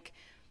 and like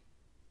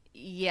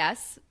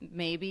yes,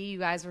 maybe you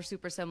guys were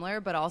super similar,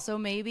 but also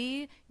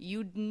maybe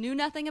you knew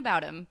nothing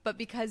about him. But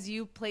because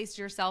you placed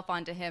yourself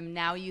onto him,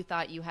 now you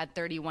thought you had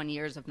 31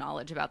 years of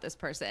knowledge about this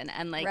person.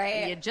 And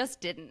like, you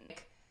just didn't.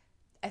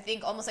 I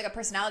think almost like a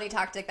personality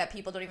tactic that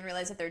people don't even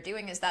realize that they're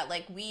doing is that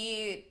like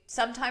we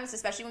sometimes,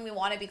 especially when we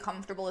want to be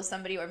comfortable with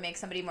somebody or make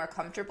somebody more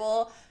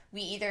comfortable,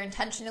 we either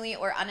intentionally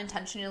or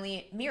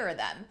unintentionally mirror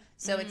them.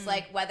 So it's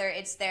like whether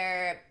it's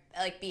their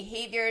like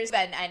behaviors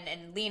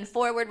and lean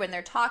forward when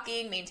they're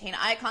talking, maintain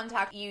eye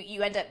contact,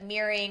 you end up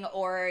mirroring.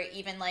 Or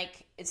even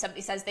like if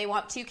somebody says they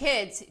want 2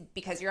 kids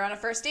because you're on a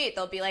first date,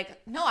 they'll be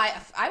like, no,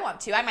 I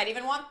want 2, I might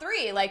even want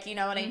 3, like, you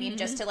know what I mean,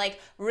 just to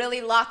like really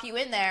lock you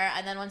in there.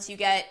 And then once you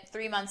get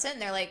 3 months in,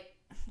 they're like,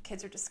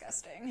 kids are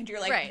disgusting, and you're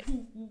like, right.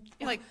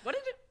 You're like, what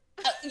did you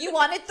you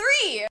wanted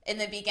 3 in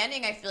the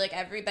beginning. I feel like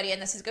everybody,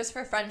 and this goes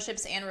for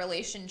friendships and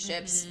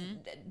relationships,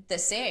 the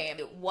same.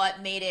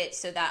 What made it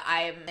so that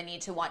I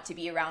need to want to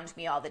be around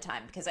me all the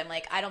time? Because I'm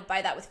like, I don't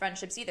buy that with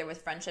friendships either.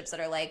 With friendships that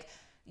are like,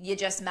 you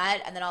just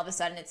met and then all of a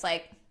sudden it's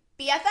like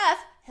BFF,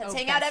 let's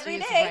hang out every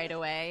day right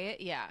away.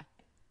 Yeah.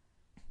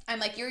 I'm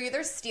like, you're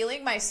either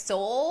stealing my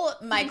soul,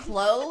 my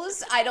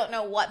clothes, I don't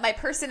know what, my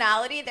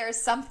personality. There's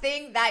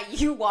something that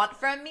you want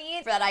from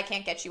me that I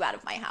can't get you out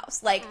of my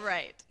house. Like,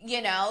 right.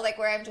 You know, like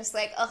where I'm just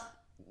like, ugh,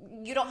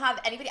 you don't have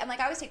anybody. I'm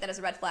like, I always take that as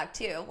a red flag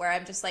too, where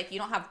I'm just like, you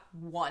don't have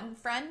one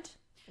friend.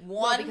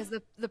 Well, because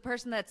the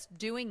person that's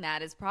doing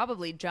that is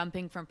probably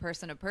jumping from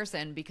person to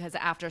person, because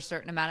after a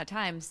certain amount of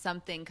time,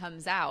 something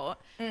comes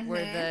out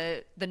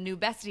where the new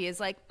bestie is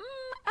like,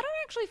 I don't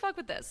actually fuck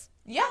with this.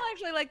 Yeah. I don't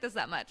actually like this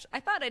that much.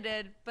 I thought I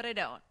did, but I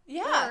don't.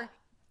 Yeah.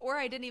 Or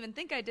I didn't even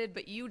think I did,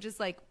 but you just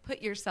like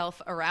put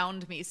yourself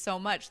around me so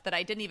much that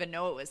I didn't even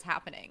know it was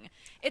happening.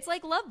 It's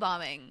like love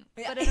bombing,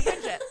 but in a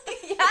friendship.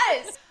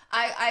 Yes.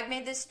 I've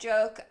made this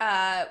joke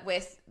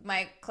with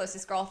my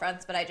closest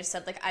girlfriends, but I just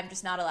said, like, I'm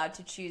just not allowed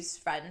to choose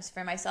friends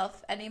for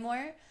myself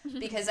anymore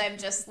because I'm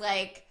just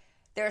like,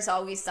 there's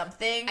always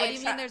something. What do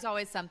you mean there's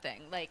always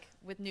something? Like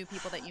with new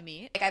people that you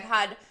meet? Like I've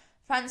had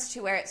friends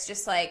to where it's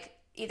just like,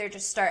 either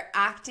just start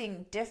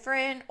acting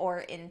different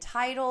or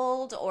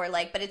entitled or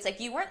like, but it's like,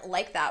 you weren't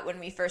like that when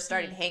we first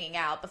started hanging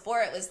out. Before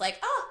it was like,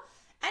 oh,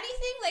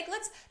 anything, like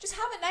let's just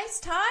have a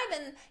nice time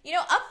and, you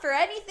know, up for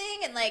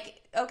anything, and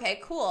like, okay,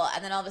 cool.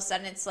 And then all of a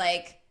sudden it's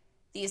like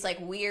these like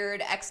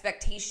weird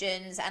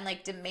expectations and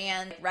like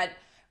demand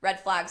red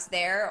flags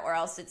there. Or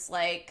else it's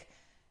like,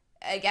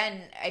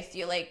 again, I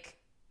feel like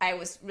I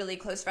was really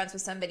close friends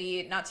with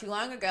somebody not too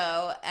long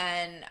ago,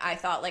 and I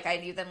thought like I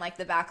knew them like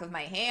the back of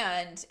my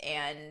hand,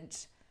 and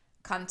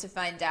come to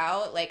find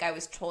out, like I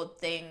was told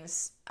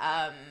things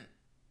that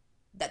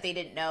they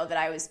didn't know that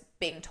I was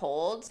being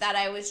told, that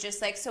I was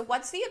just like, so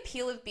what's the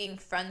appeal of being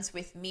friends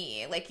with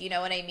me? Like, you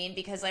know what I mean?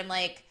 Because I'm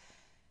like,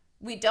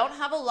 we don't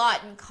have a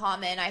lot in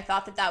common. I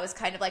thought that that was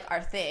kind of like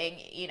our thing,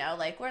 you know,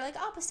 like we're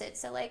like opposites.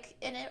 So like,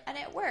 and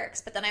it works.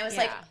 But then I was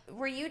like,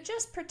 were you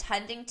just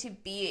pretending to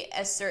be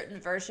a certain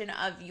version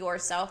of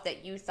yourself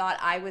that you thought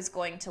I was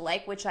going to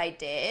like, which I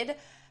did,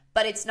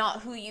 but it's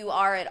not who you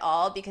are at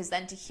all? Because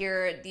then to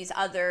hear these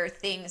other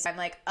things, I'm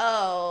like,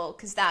 oh,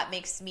 because that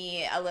makes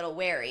me a little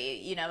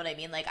wary. You know what I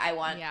mean? Like I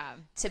want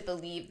to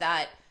believe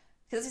that.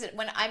 Because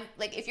when I'm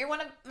like, if you're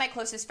one of my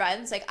closest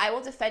friends, like I will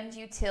defend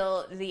you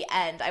till the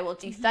end. I will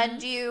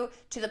defend you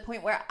to the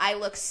point where I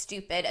look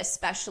stupid,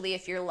 especially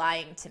if you're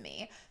lying to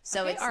me.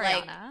 So okay, it's Ariana.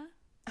 like,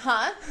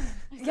 huh?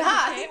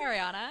 Yeah. Okay,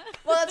 Ariana.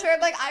 Well, that's where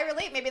I'm like, I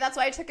relate. Maybe that's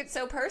why I took it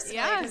so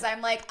personally. Because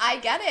I'm like, I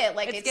get it.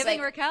 Like it's giving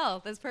like, Raquel.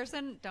 This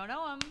person, don't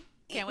know him.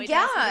 Can't wait to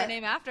ask her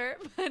name after,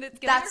 but it's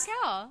giving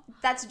Raquel.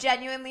 That's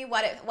genuinely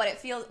what it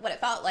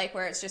felt like.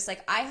 Where it's just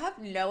like, I have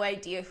no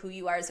idea who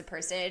you are as a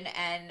person,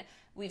 and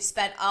we've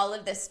spent all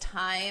of this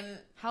time.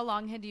 How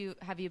long have you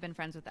been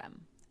friends with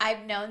them?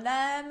 I've known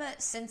them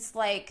since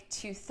like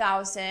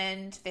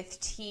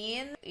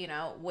 2015. You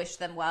know, wish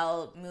them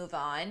well, move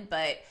on.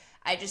 But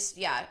I just,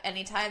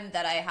 anytime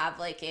that I have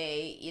like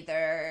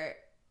either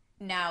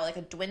now like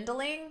a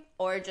dwindling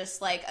or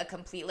just like a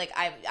complete, like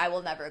I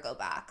will never go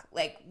back.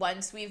 Like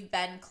once we've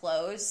been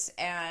close,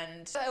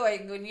 and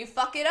like when you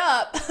fuck it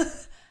up,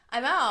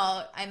 I'm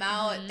out.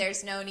 Mm-hmm.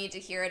 There's no need to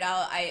hear it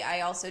out.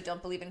 I also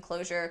don't believe in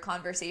closure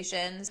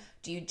conversations.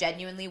 Do you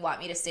genuinely want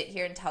me to sit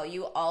here and tell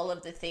you all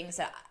of the things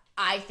that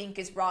I think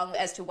is wrong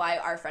as to why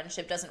our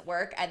friendship doesn't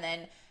work, and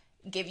then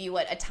give you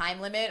a time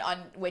limit on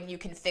when you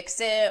can fix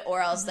it,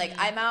 or else like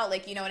I'm out?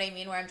 Like, you know what I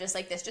mean? Where I'm just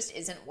like, this just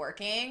isn't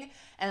working.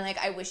 And like,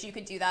 I wish you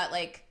could do that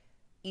like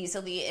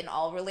easily in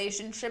all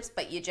relationships,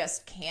 but you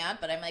just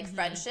can't. But I'm like,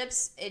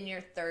 friendships in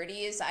your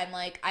 30s, I'm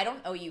like, I don't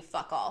owe you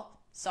fuck all.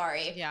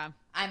 Sorry. Yeah.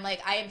 I'm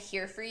like, I am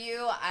here for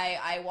you.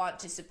 I want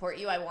to support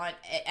you. I want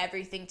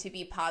everything to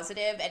be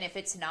positive. And if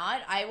it's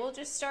not, I will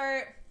just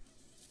start.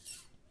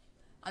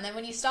 And then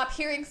when you stop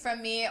hearing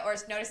from me or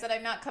notice that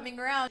I'm not coming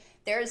around,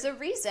 there's a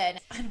reason.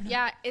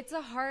 Yeah, it's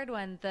a hard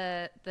one,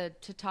 the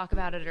to talk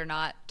about it or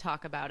not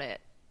talk about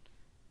it.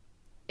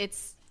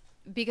 It's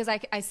because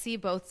I see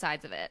both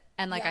sides of it.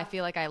 And like, I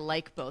feel like I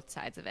like both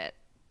sides of it.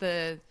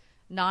 The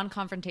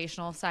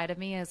non-confrontational side of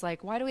me is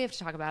like, why do we have to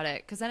talk about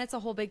it? Because then it's a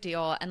whole big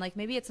deal, and like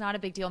maybe it's not a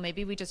big deal,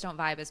 maybe we just don't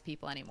vibe as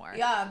people anymore.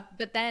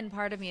 But then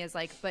part of me is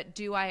like, but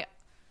do I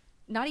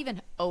not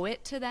even owe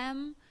it to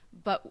them,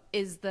 but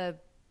is the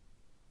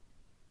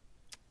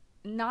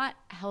not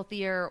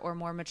healthier or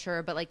more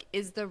mature, but like,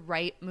 is the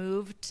right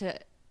move to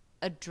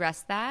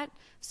address that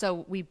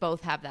so we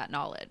both have that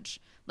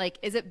knowledge? Like,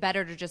 is it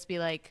better to just be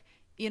like,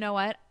 you know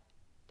what,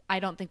 I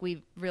don't think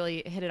we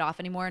really hit it off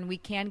anymore, and we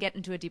can get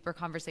into a deeper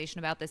conversation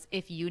about this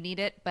if you need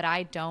it, but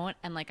I don't,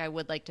 and like I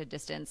would like to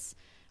distance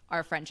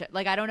our friendship.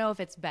 Like, I don't know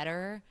if it's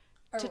better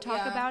to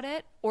talk about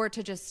it or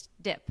to just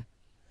dip.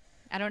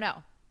 I don't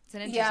know. It's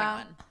an interesting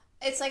one.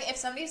 It's like, if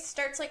somebody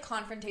starts like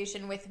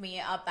confrontation with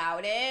me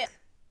about it,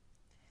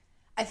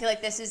 I feel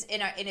like this is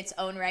in its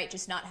own right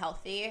just not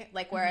healthy.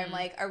 Like where I'm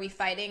like, are we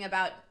fighting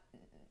about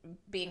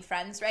being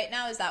friends right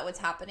now? Is that what's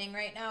happening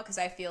right now? Because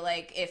I feel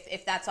like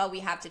if that's all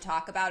we have to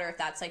talk about, or if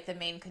that's like the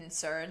main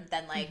concern,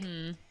 then like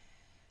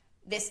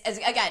this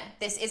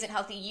isn't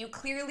healthy. You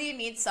clearly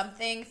need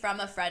something from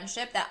a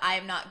friendship that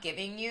I'm not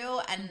giving you.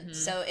 And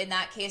so in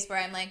that case where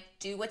I'm like,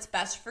 do what's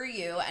best for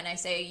you, and I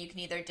say you can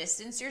either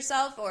distance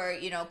yourself or,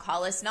 you know,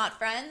 call us not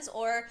friends,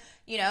 or,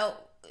 you know,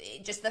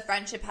 just the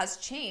friendship has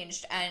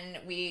changed and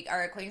we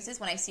are acquaintances.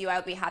 When I see you, I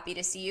would be happy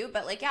to see you.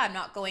 But like, I'm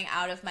not going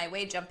out of my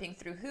way, jumping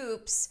through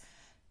hoops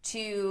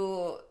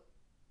to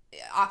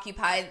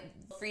occupy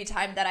free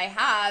time that I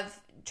have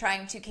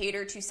trying to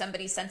cater to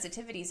somebody's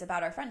sensitivities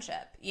about our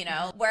friendship, you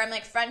know, where I'm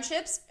like,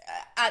 friendships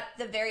at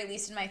the very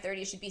least in my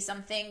 30s should be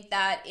something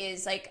that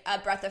is like a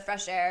breath of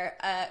fresh air.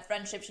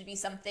 Friendship should be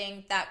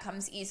something that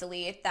comes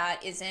easily,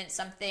 that isn't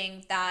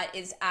something that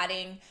is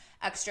adding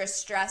extra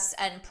stress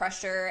and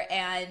pressure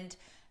and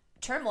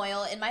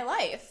turmoil in my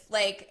life.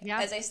 Like,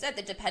 as I said,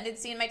 the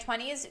dependency in my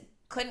 20s,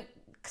 couldn't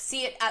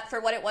see it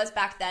for what it was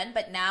back then.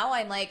 But now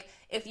I'm like,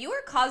 if you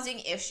are causing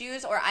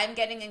issues, or I'm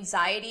getting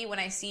anxiety when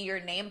I see your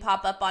name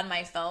pop up on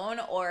my phone,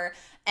 or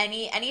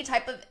any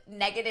type of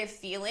negative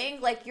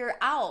feeling, like, you're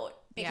out.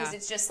 Because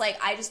it's just like,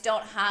 I just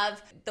don't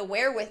have the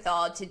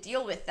wherewithal to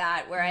deal with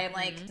that, where I'm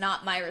like,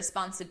 not my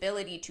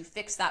responsibility to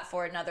fix that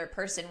for another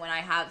person when I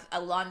have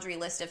a laundry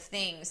list of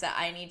things that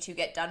I need to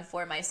get done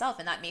for myself.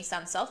 And that may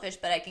sound selfish,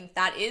 but I think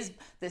that is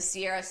the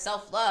Sierra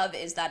self-love,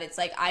 is that it's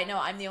like, I know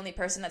I'm the only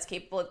person that's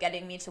capable of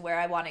getting me to where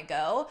I want to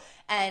go,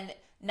 and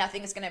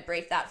nothing is going to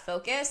break that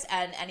focus.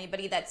 And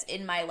anybody that's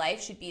in my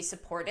life should be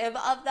supportive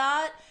of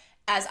that,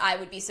 as I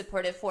would be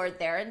supportive for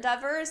their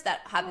endeavors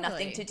that have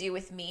nothing to do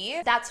with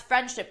me. That's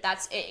friendship.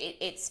 That's it.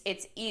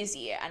 It's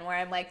easy. And where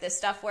I'm like, this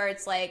stuff where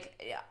it's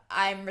like,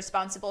 I'm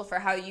responsible for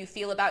how you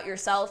feel about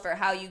yourself or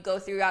how you go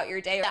throughout your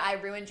day. I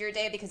ruined your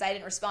day because I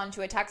didn't respond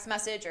to a text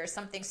message or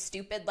something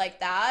stupid like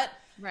that.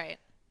 Right.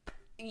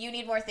 you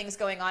need more things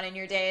going on in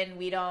your day and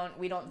we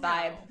don't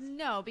vibe.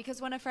 No,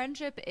 because when a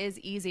friendship is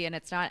easy and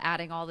it's not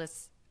adding all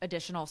this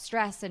additional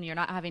stress and you're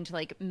not having to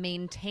like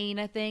maintain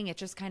a thing, it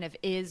just kind of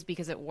is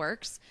because it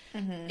works.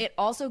 It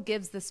also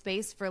gives the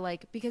space for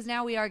like, because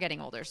now we are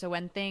getting older. So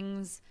when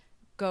things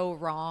go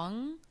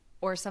wrong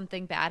or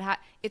something bad,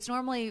 it's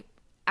normally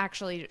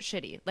actually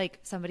shitty. Like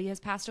somebody has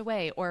passed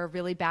away or a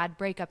really bad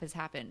breakup has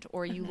happened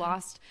or you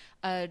lost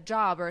a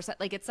job or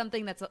like it's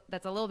something that's a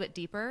little bit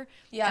deeper.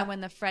 Yeah. And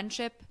when the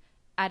friendship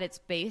at its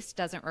base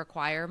doesn't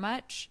require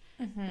much,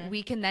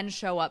 we can then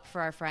show up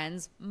for our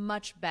friends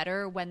much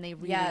better when they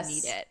really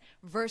need it.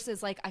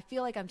 Versus like, I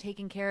feel like I'm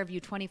taking care of you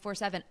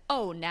 24/7.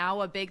 Oh,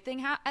 now a big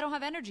thing. I don't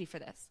have energy for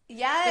this.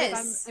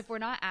 Yes. If we're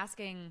not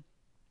asking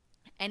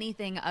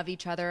anything of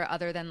each other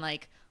other than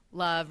like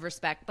love,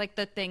 respect, like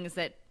the things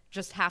that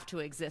just have to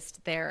exist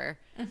there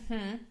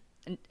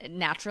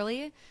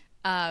naturally.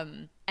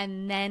 And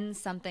then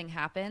something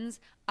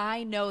happens.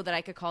 I know that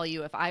I could call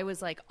you if I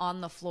was like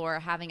on the floor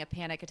having a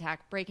panic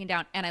attack, breaking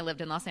down, and I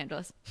lived in Los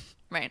Angeles,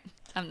 right?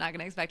 I'm not going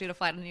to expect you to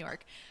fly to New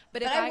York.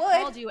 But if I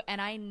called you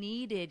and I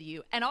needed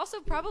you, and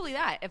also probably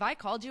that, if I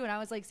called you and I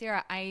was like,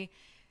 Sierra, I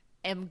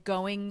am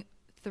going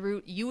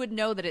through, you would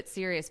know that it's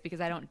serious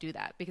because I don't do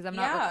that, because I'm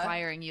not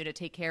requiring you to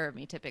take care of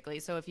me typically.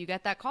 So if you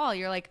get that call,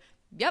 you're like,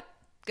 yep,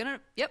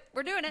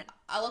 we're doing it.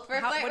 I'll look for a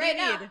flight right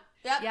now.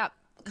 Yep.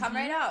 Come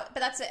right out.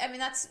 But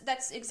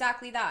that's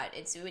exactly that.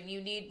 It's when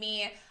you need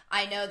me,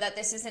 I know that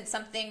this isn't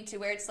something to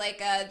where it's like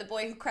the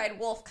boy who cried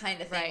wolf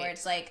kind of thing, where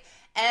it's like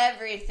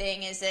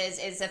everything is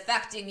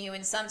affecting you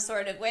in some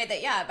sort of way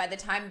that, by the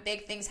time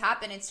big things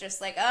happen, it's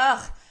just like,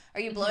 ugh,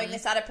 are you blowing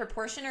this out of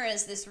proportion or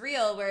is this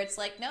real? Where it's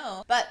like,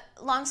 no. But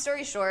long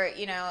story short,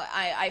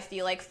 I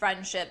feel like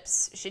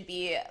friendships should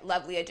be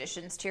lovely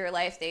additions to your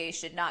life. They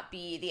should not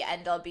be the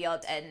end all be all.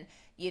 And,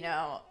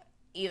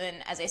 even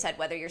as I said,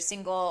 whether you're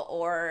single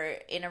or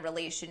in a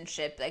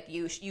relationship, like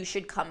you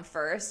should come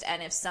first.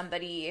 And if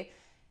somebody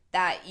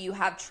that you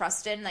have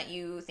trust in, that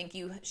you think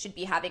you should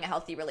be having a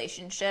healthy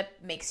relationship,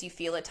 makes you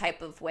feel a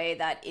type of way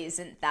that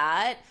isn't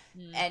that,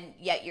 and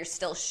yet you're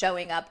still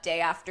showing up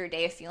day after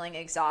day feeling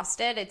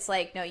exhausted, it's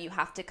like, no, you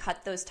have to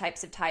cut those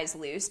types of ties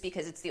loose,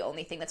 because it's the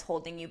only thing that's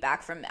holding you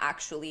back from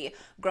actually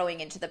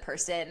growing into the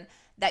person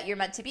that you're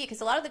meant to be.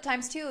 Because a lot of the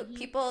times too,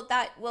 people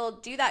that will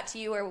do that to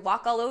you or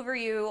walk all over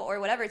you or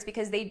whatever, it's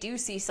because they do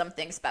see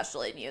something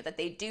special in you, that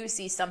they do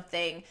see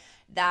something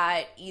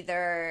that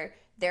either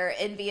they're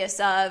envious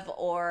of,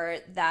 or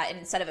that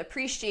instead of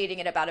appreciating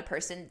it about a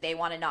person, they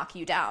want to knock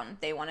you down.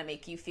 They want to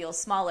make you feel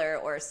smaller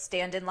or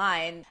stand in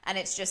line. And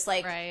it's just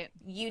like,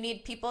 you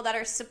need people that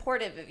are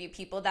supportive of you,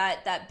 people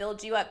that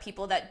build you up,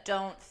 people that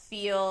don't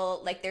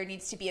feel like there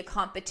needs to be a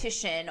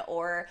competition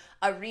or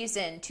a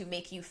reason to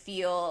make you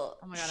feel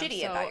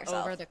shitty about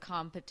yourself. Over the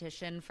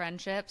competition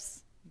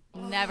friendships.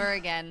 Never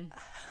again.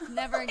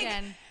 Never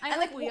again. I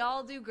hope we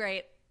all do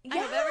great. I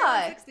hope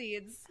everyone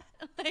succeeds.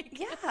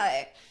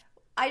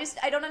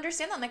 I don't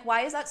understand that. I'm like,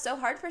 why is that so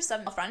hard for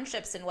some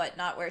friendships and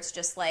whatnot, where it's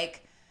just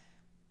like,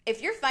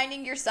 if you're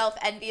finding yourself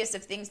envious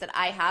of things that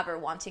I have or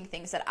wanting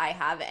things that I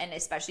have, and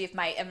especially if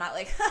I'm not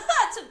like,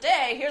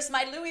 today, here's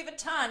my Louis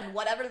Vuitton,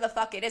 whatever the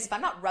fuck it is, if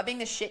I'm not rubbing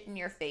the shit in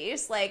your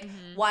face, like,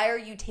 why are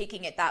you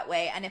taking it that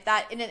way? And if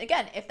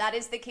that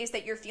is the case,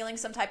 that you're feeling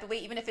some type of way,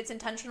 even if it's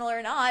intentional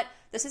or not,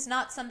 this is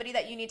not somebody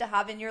that you need to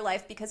have in your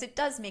life, because it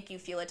does make you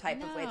feel a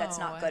type of way that's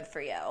not good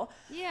for you.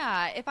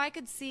 Yeah. If I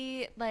could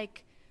see,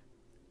 like,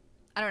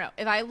 I don't know,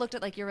 if I looked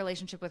at like your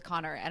relationship with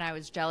Connor and I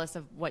was jealous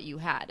of what you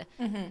had,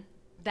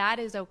 that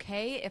is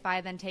okay. If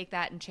I then take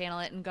that and channel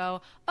it and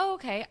go, oh,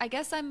 okay, I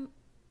guess I'm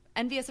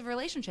envious of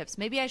relationships.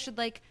 Maybe I should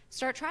like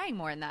start trying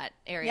more in that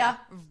area,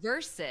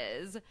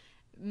 versus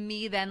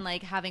me then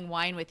like having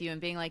wine with you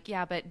and being like,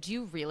 yeah, but do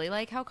you really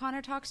like how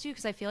Connor talks to you?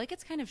 Because I feel like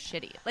it's kind of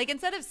shitty. Like,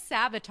 instead of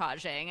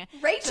sabotaging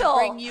Rachel to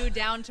bring you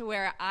down to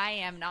where I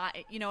am not,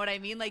 you know what I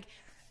mean? Like,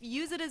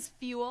 use it as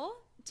fuel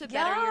to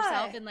better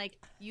yourself, and like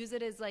use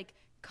it as like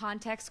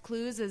context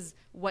clues is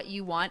what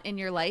you want in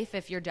your life.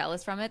 If you're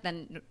jealous from it,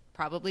 then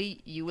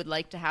probably you would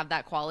like to have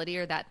that quality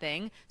or that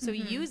thing. So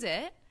use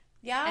it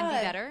and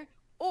be better,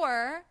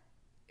 or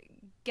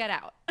get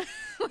out.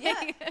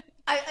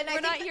 We're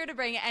not here to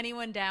bring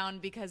anyone down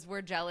because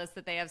we're jealous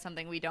that they have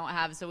something we don't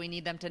have, so we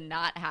need them to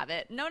not have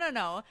it. No.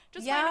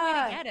 Just find a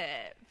way to get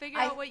it. Figure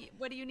out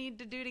what do you need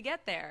to do to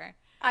get there.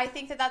 I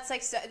think that's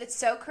like that's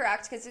so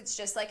correct, because it's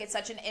just like, it's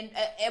such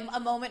a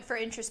moment for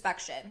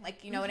introspection.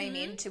 Like, you know what I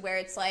mean? To where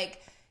it's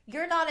like,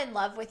 you're not in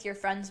love with your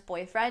friend's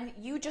boyfriend.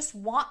 You just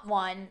want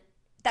one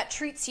that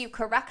treats you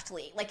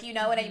correctly. Like, you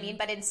know what I mean?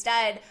 But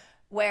instead,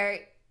 where,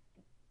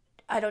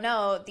 I don't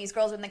know, these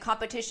girls in the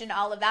competition,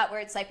 all of that, where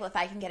it's like, well, if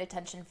I can get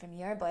attention from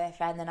your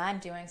boyfriend, then I'm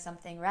doing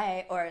something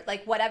right. Or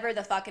like whatever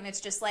the fuck. And it's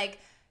just like,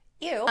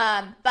 Ew.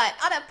 But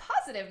on a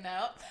positive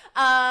note,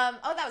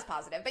 that was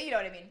positive, but you know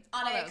what I mean.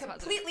 On a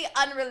completely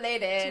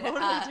unrelated,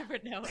 Totally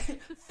different note.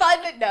 fun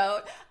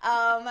note,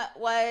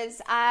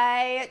 was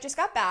I just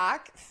got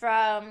back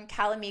from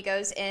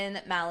Calamigos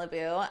in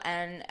Malibu,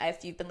 and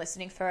if you've been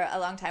listening for a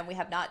long time, we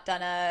have not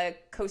done a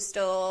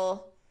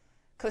coastal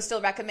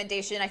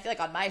recommendation, I feel like,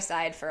 on my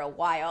side for a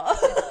while.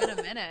 It's been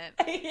a minute.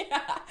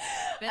 Yeah.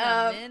 Been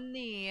a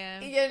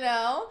minute. You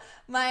know,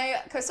 my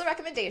coastal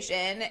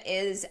recommendation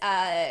is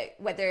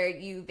whether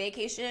you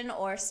vacation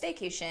or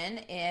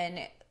staycation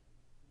in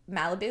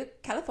Malibu,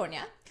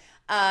 California.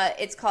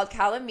 It's called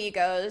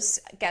Calamigos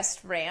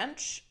Guest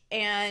Ranch,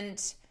 and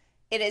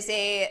it is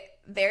a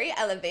very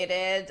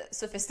elevated,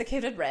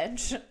 sophisticated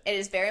ranch. It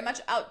is very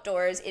much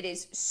outdoors. It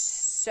is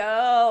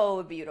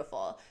so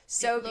beautiful.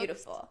 So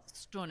beautiful.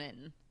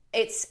 Stunning.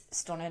 It's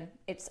stunning.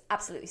 It's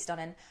absolutely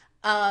stunning.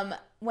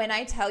 When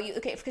I tell you,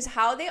 okay, because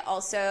how they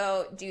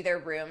also do their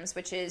rooms,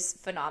 which is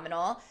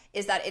phenomenal,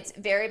 is that it's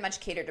very much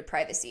catered to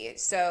privacy.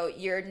 So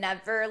you're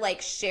never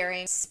like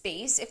sharing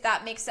space, if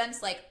that makes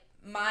sense. Like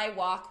my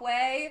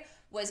walkway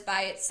was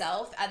by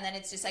itself, and then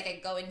it's just like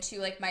I go into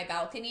like my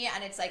balcony,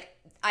 and it's like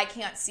I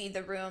can't see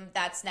the room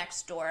that's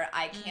next door.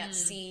 I can't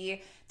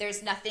see,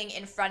 there's nothing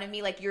in front of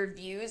me. Like your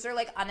views are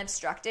like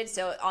unobstructed.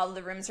 So all of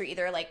the rooms are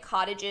either like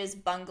cottages,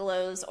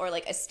 bungalows, or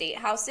like estate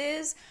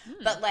houses.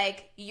 But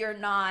like you're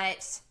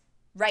not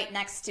right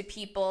next to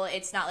people.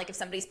 It's not like if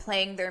somebody's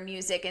playing their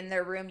music in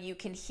their room, you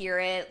can hear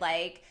it.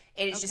 Like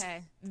it is just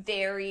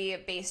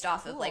very based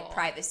off of like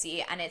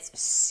privacy, and it's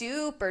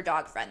super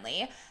dog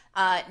friendly.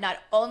 Not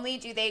only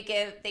do they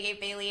gave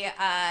Bailey,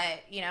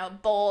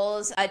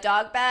 bowls, a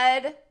dog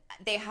bed.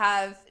 They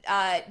have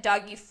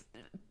doggy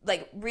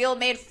like real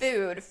made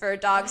food for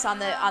dogs on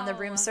the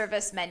room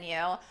service menu.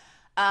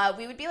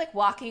 We would be like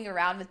walking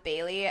around with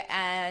Bailey,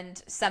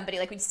 and somebody,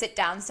 like, we'd sit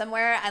down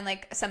somewhere, and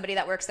like somebody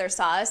that works there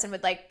saw us and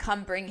would like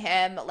come bring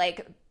him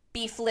like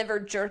beef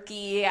liver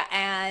jerky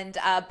and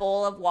a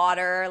bowl of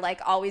water, like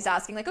always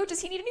asking like, oh,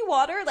 does he need any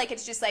water? Like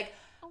it's just like,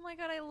 Oh my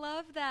God, I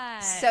love that.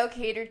 so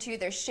catered to.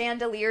 There's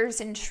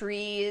chandeliers and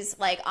trees.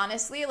 Like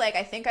honestly, like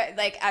I think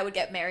I would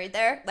get married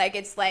there. Like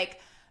it's like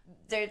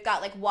they've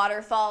got like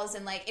waterfalls,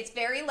 and like it's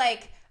very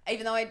like,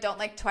 even though I don't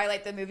like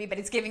Twilight the movie, but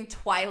it's giving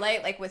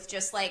Twilight, like with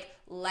just like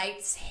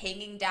lights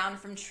hanging down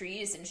from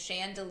trees and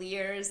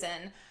chandeliers,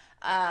 and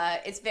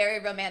it's very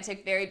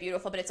romantic, very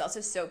beautiful, but it's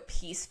also so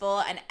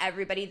peaceful, and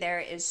everybody there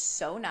is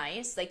so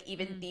nice. Like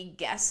even the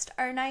guests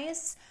are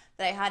nice.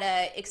 That I had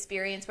a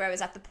experience where I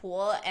was at the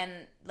pool, and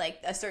like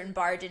a certain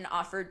bar didn't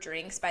offer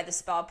drinks by the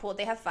spa pool.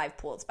 They have 5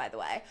 pools, by the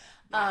way.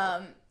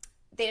 Wow.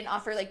 They didn't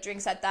offer like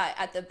drinks at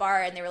the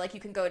bar, and they were like, you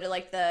can go to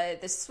like the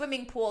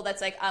swimming pool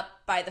that's like up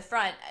by the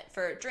front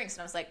for drinks.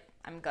 And I was like,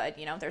 I'm good,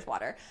 there's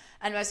water.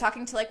 And I was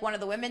talking to like one of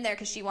the women there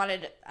because she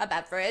wanted a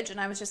beverage,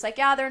 and I was just like,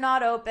 yeah, they're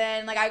not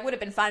open. Like I would have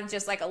been fine with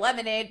just like a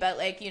lemonade, but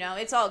like,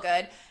 it's all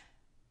good.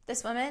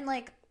 This woman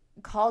like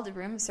called a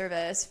room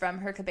service from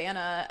her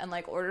cabana and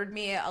like ordered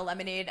me a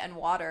lemonade and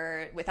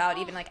water without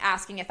even like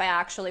asking if I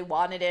actually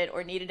wanted it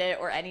or needed it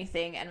or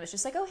anything, and was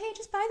just like, oh hey,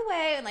 just by the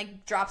way, and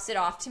like drops it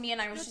off to me,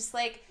 and I was just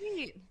like,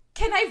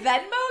 can I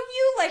Venmo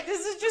you? Like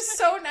this is just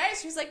so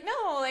nice. She was like,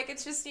 no, like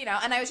it's just,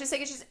 and I was just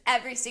like, it's just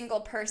every single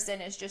person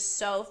is just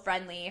so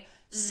friendly,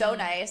 so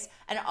nice.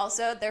 And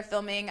also they're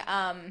filming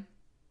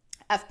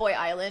F-Boy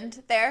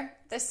Island there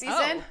this season.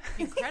 Oh,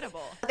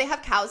 incredible. They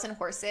have cows and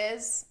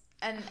horses,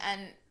 and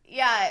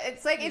yeah,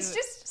 it's like, it's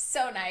just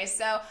so nice.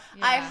 So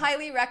I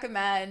highly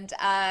recommend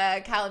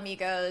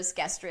Calamigos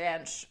Guest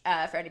Ranch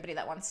for anybody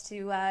that wants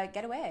to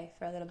get away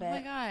for a little bit. Oh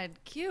my God,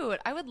 cute.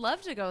 I would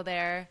love to go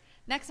there.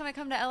 Next time I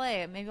come to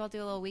LA, maybe I'll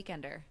do a little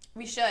weekender.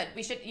 We should.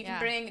 You can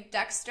bring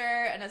Dexter,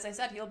 and as I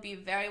said, he'll be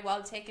very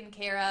well taken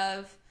care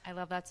of. I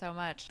love that so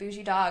much.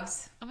 Bougie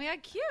dogs. Oh my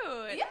God,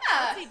 cute. Yeah.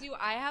 Let's see, do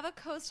I have a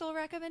coastal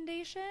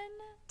recommendation?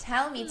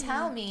 Tell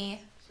me.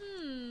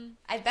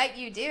 I bet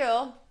you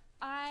do.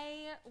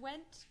 I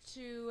went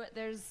to,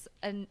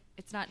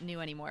 it's not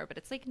new anymore, but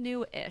it's like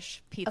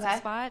new-ish pizza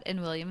spot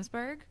in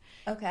Williamsburg.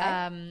 Okay.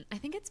 I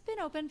think it's been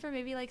open for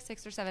maybe like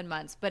 6 or 7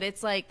 months, but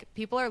it's like,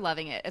 people are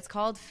loving it. It's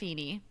called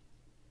Feeney.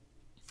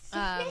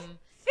 Wow,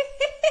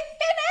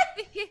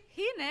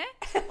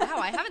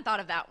 I haven't thought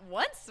of that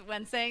once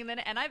when saying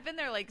that, and I've been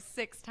there like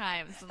 6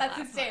 times. That's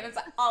insane. That's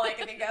all I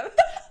can think of.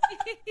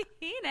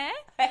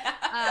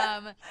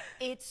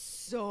 It's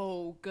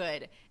so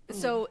good.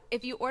 So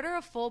if you order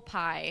a full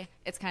pie,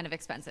 it's kind of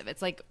expensive.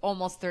 It's like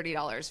almost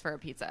 $30 for a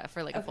pizza,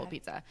 for like a full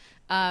pizza.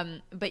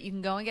 But you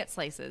can go and get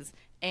slices,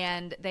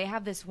 and they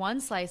have this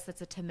one slice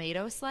that's a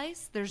tomato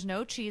slice. There's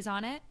no cheese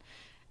on it.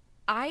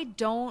 I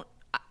don't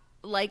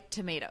like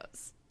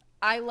tomatoes.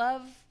 I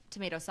love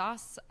tomato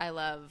sauce. I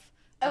love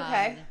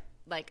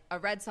like a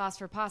red sauce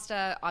for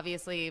pasta,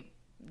 obviously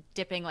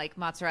dipping like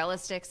mozzarella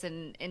sticks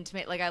in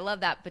tomato. Like I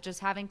love that, but just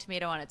having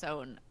tomato on its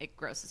own, it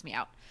grosses me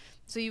out.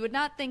 So you would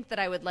not think that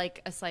I would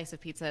like a slice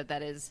of pizza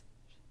that is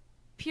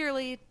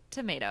purely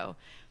tomato.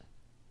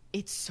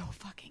 It's so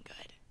fucking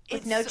good.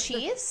 With no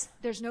cheese?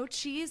 There's no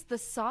cheese. The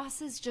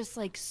sauce is just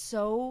like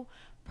so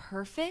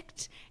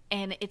perfect,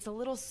 and it's a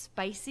little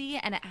spicy,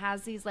 and it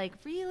has these like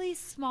really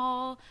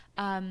small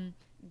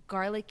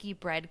garlicky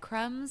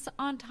breadcrumbs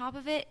on top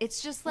of it.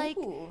 It's just like,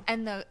 Ooh.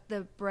 and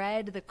the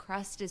bread, the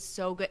crust is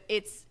so good.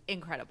 It's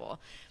incredible.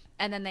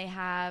 And then they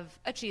have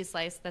a cheese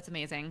slice that's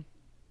amazing.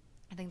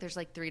 I think there's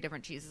like 3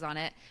 different cheeses on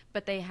it,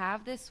 but they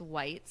have this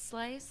white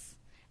slice,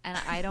 and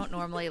I don't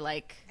normally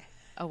like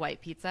a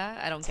white pizza.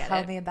 I don't get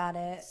Tell it. me about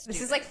it.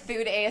 This is like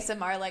food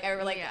ASMR, like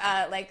I like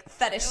Yeah. like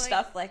fetish Like-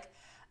 stuff, like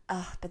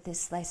Oh, but this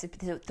slice,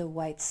 the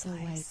white slice.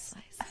 White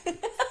slice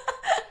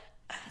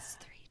has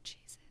 3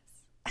 cheeses.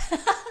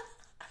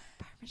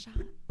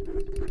 Parmesan,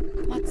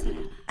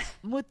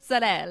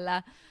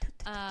 mozzarella,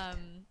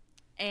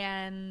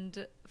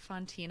 and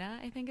Fontina,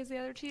 I think is the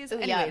other cheese. Ooh,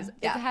 yeah, Anyways,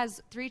 yeah. it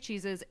has 3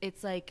 cheeses.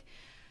 It's like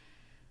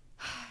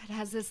it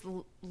has this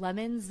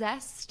lemon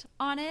zest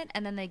on it,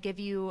 and then they give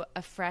you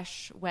a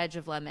fresh wedge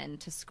of lemon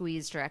to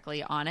squeeze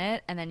directly on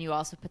it, and then you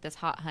also put this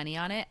hot honey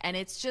on it, and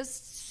it's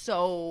just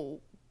so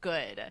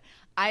good.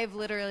 I've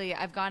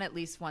gone at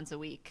least once a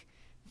week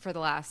for the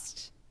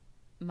last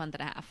month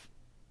and a half.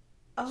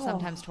 Oh.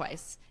 Sometimes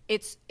twice.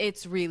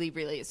 It's really,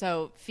 really,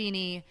 so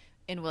Feeney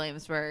in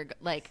Williamsburg,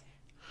 like,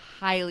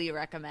 highly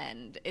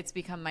recommend. It's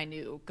become my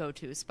new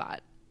go-to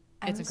spot.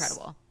 It's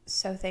incredible.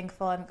 So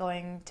thankful I'm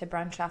going to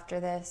brunch after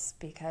this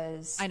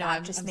because I know, that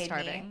I'm just I'm made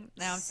starving. me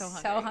Now I'm so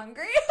hungry. so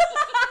hungry.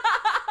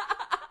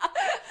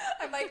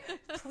 I'm like,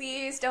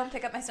 please don't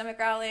pick up my stomach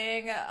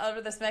growling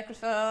over this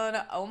microphone.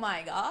 Oh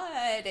my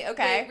god.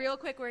 Okay. Wait, real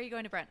quick, where are you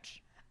going to brunch?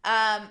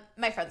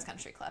 My friend's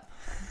country club.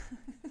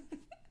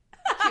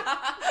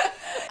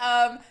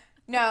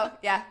 No,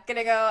 yeah,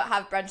 gonna go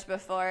have brunch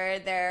before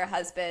their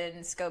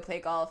husbands go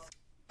play golf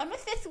on my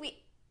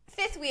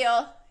fifth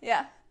wheel.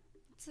 Yeah,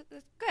 It's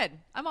good.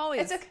 I'm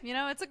always, It's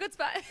it's a good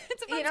spot.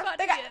 It's a fun spot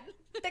the, to be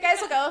in. the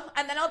guys will go,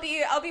 and then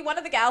I'll be one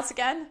of the gals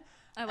again.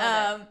 I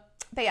love it.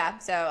 But yeah,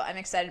 so I'm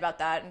excited about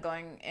that. I'm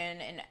going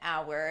in an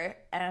hour,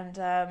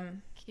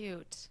 and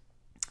Cute.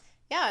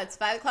 yeah, it's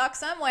 5:00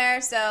 somewhere.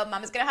 So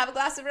Mama's gonna have a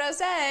glass of rosé,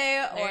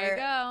 There or you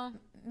go.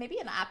 maybe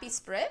an appy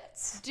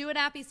spritz. Do an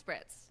appy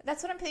spritz.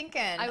 That's what I'm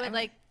thinking.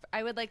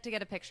 I would like to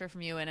get a picture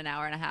from you in an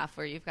hour and a half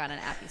where you've got an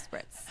appy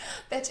spritz.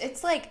 Bitch,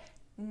 it's like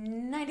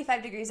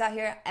 95 degrees out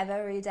here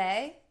every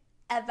day.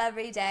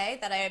 Every day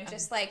that I am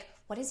just like,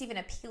 what is even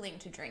appealing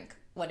to drink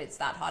when it's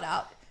that hot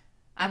out?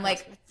 I'm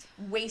like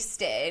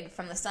wasted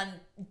from the sun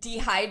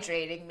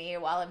dehydrating me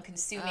while I'm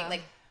consuming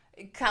like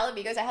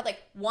Calamigos. I had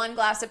like 1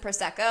 glass of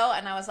Prosecco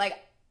and I was like,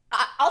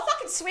 I'll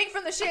fucking swing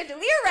from the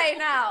chandelier right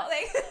now.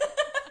 Like,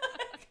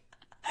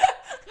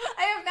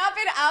 I have not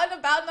been out and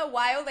about in the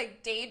wild,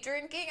 like day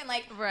drinking, and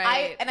like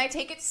Right. I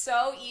take it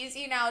so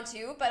easy now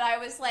too. But I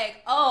was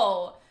like,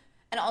 oh,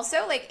 and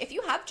also like if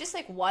you have just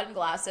like 1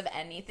 glass of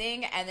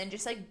anything and then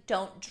just like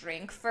don't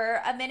drink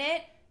for a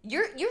minute,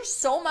 you're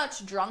so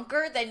much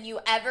drunker than you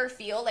ever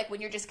feel like when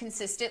you're just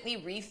consistently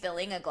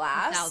refilling a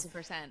glass.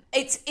 1,000%.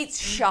 It's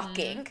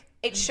shocking.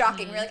 It's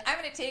shocking. You're like, I'm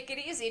gonna take it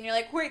easy, and you're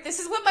like, wait, this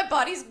is what my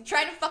body's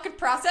trying to fucking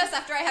process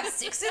after I have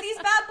 6 of these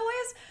bad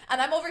boys, and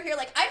I'm over here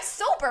like, I'm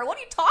sober. What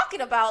are you talking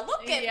about?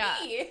 Look at Yeah.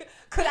 me.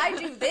 Could I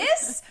do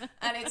this?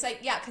 And it's like,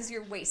 yeah, because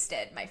you're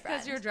wasted, my friend.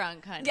 Because you're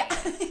drunk, honey. Yeah,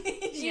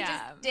 you Yeah.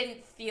 just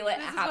didn't feel it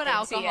This is happen what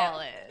alcohol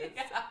to you. is.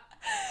 Yeah.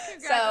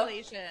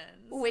 Congratulations.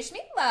 So, wish me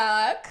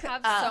luck.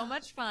 Have so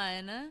much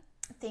fun.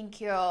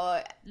 Thank you.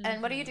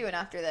 And what are you doing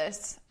after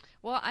this?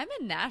 Well, I'm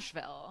in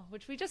Nashville,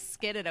 which we just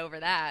skidded over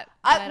that. Yeah,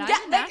 But I'm in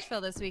like-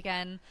 Nashville this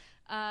weekend.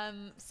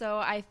 So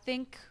I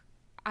think,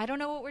 I don't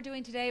know what we're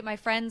doing today. My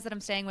friends that I'm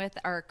staying with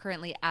are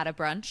currently at a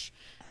brunch.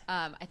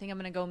 I think I'm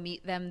going to go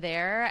meet them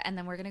there, and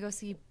then we're going to go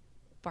see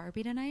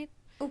Barbie tonight.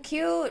 Oh,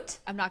 cute.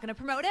 I'm not going to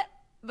promote it,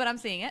 but I'm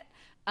seeing it.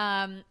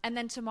 And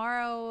then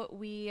tomorrow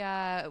we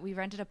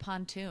rented a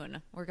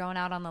pontoon. We're going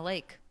out on the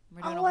lake.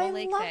 We're doing a whole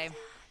lake day. that.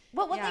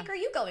 What Yeah. lake are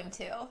you going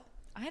to?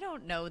 I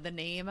don't know the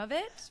name of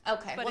it.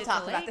 Okay, but we'll it's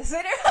talk a about lake. this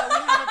later. So we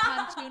have a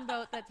pontoon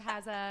boat that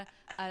has a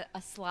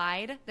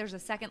slide. There's a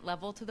second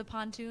level to the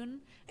pontoon.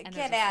 And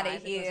Get there's a outta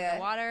slide that goes in here. the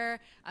water.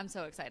 I'm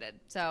so excited.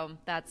 So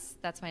that's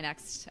my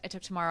next. I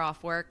took tomorrow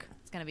off work.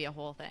 It's gonna be a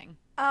whole thing.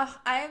 Yeah.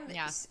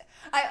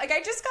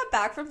 I just got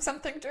back from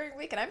something during the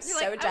week, and I'm You're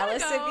so like, I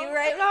jealous wanna of you go.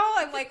 right now.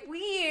 I'm like,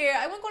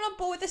 I want to go on a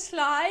boat with a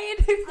slide.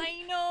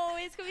 I know,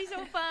 it's gonna be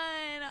so fun.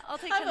 I'll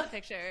take tons of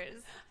pictures.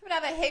 I'm gonna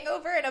have a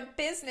hangover and a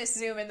business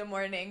Zoom in the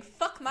morning.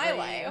 Fuck my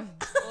life.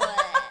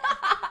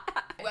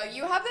 Well,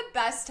 you have the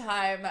best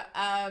time,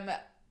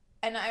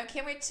 and I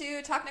can't wait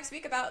to talk next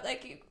week about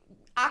like you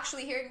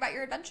actually hearing about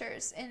your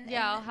adventures in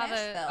Yeah, in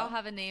Nashville. I'll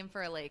have a name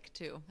for a lake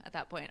too. At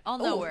that point, I'll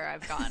know Ooh. where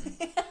I've gone.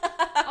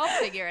 I'll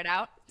figure it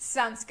out.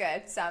 Sounds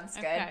good. Sounds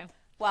good. Okay.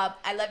 Well,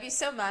 I love you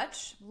so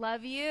much.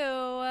 Love you.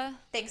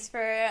 Thanks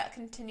for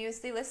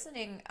continuously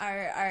listening,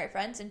 our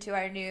friends, and to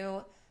our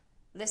new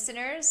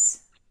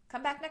listeners.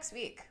 Come back next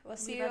week. We'll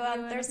see you love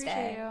you on and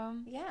Thursday. appreciate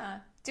you. Yeah.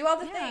 Do all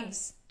the Yeah.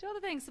 things. Do all the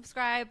things.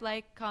 Subscribe,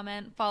 like,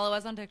 comment, follow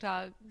us on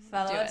TikTok.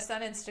 Follow Do us it.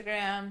 on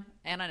Instagram.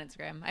 And on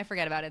Instagram. I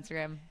forget about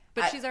Instagram.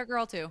 But I- she's our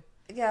girl too.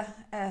 Yeah.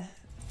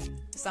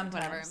 Sometimes.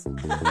 Whatever.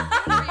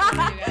 Whatever you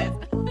want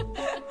to do,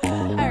 guys.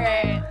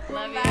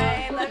 Love you.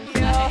 Bye. Love you.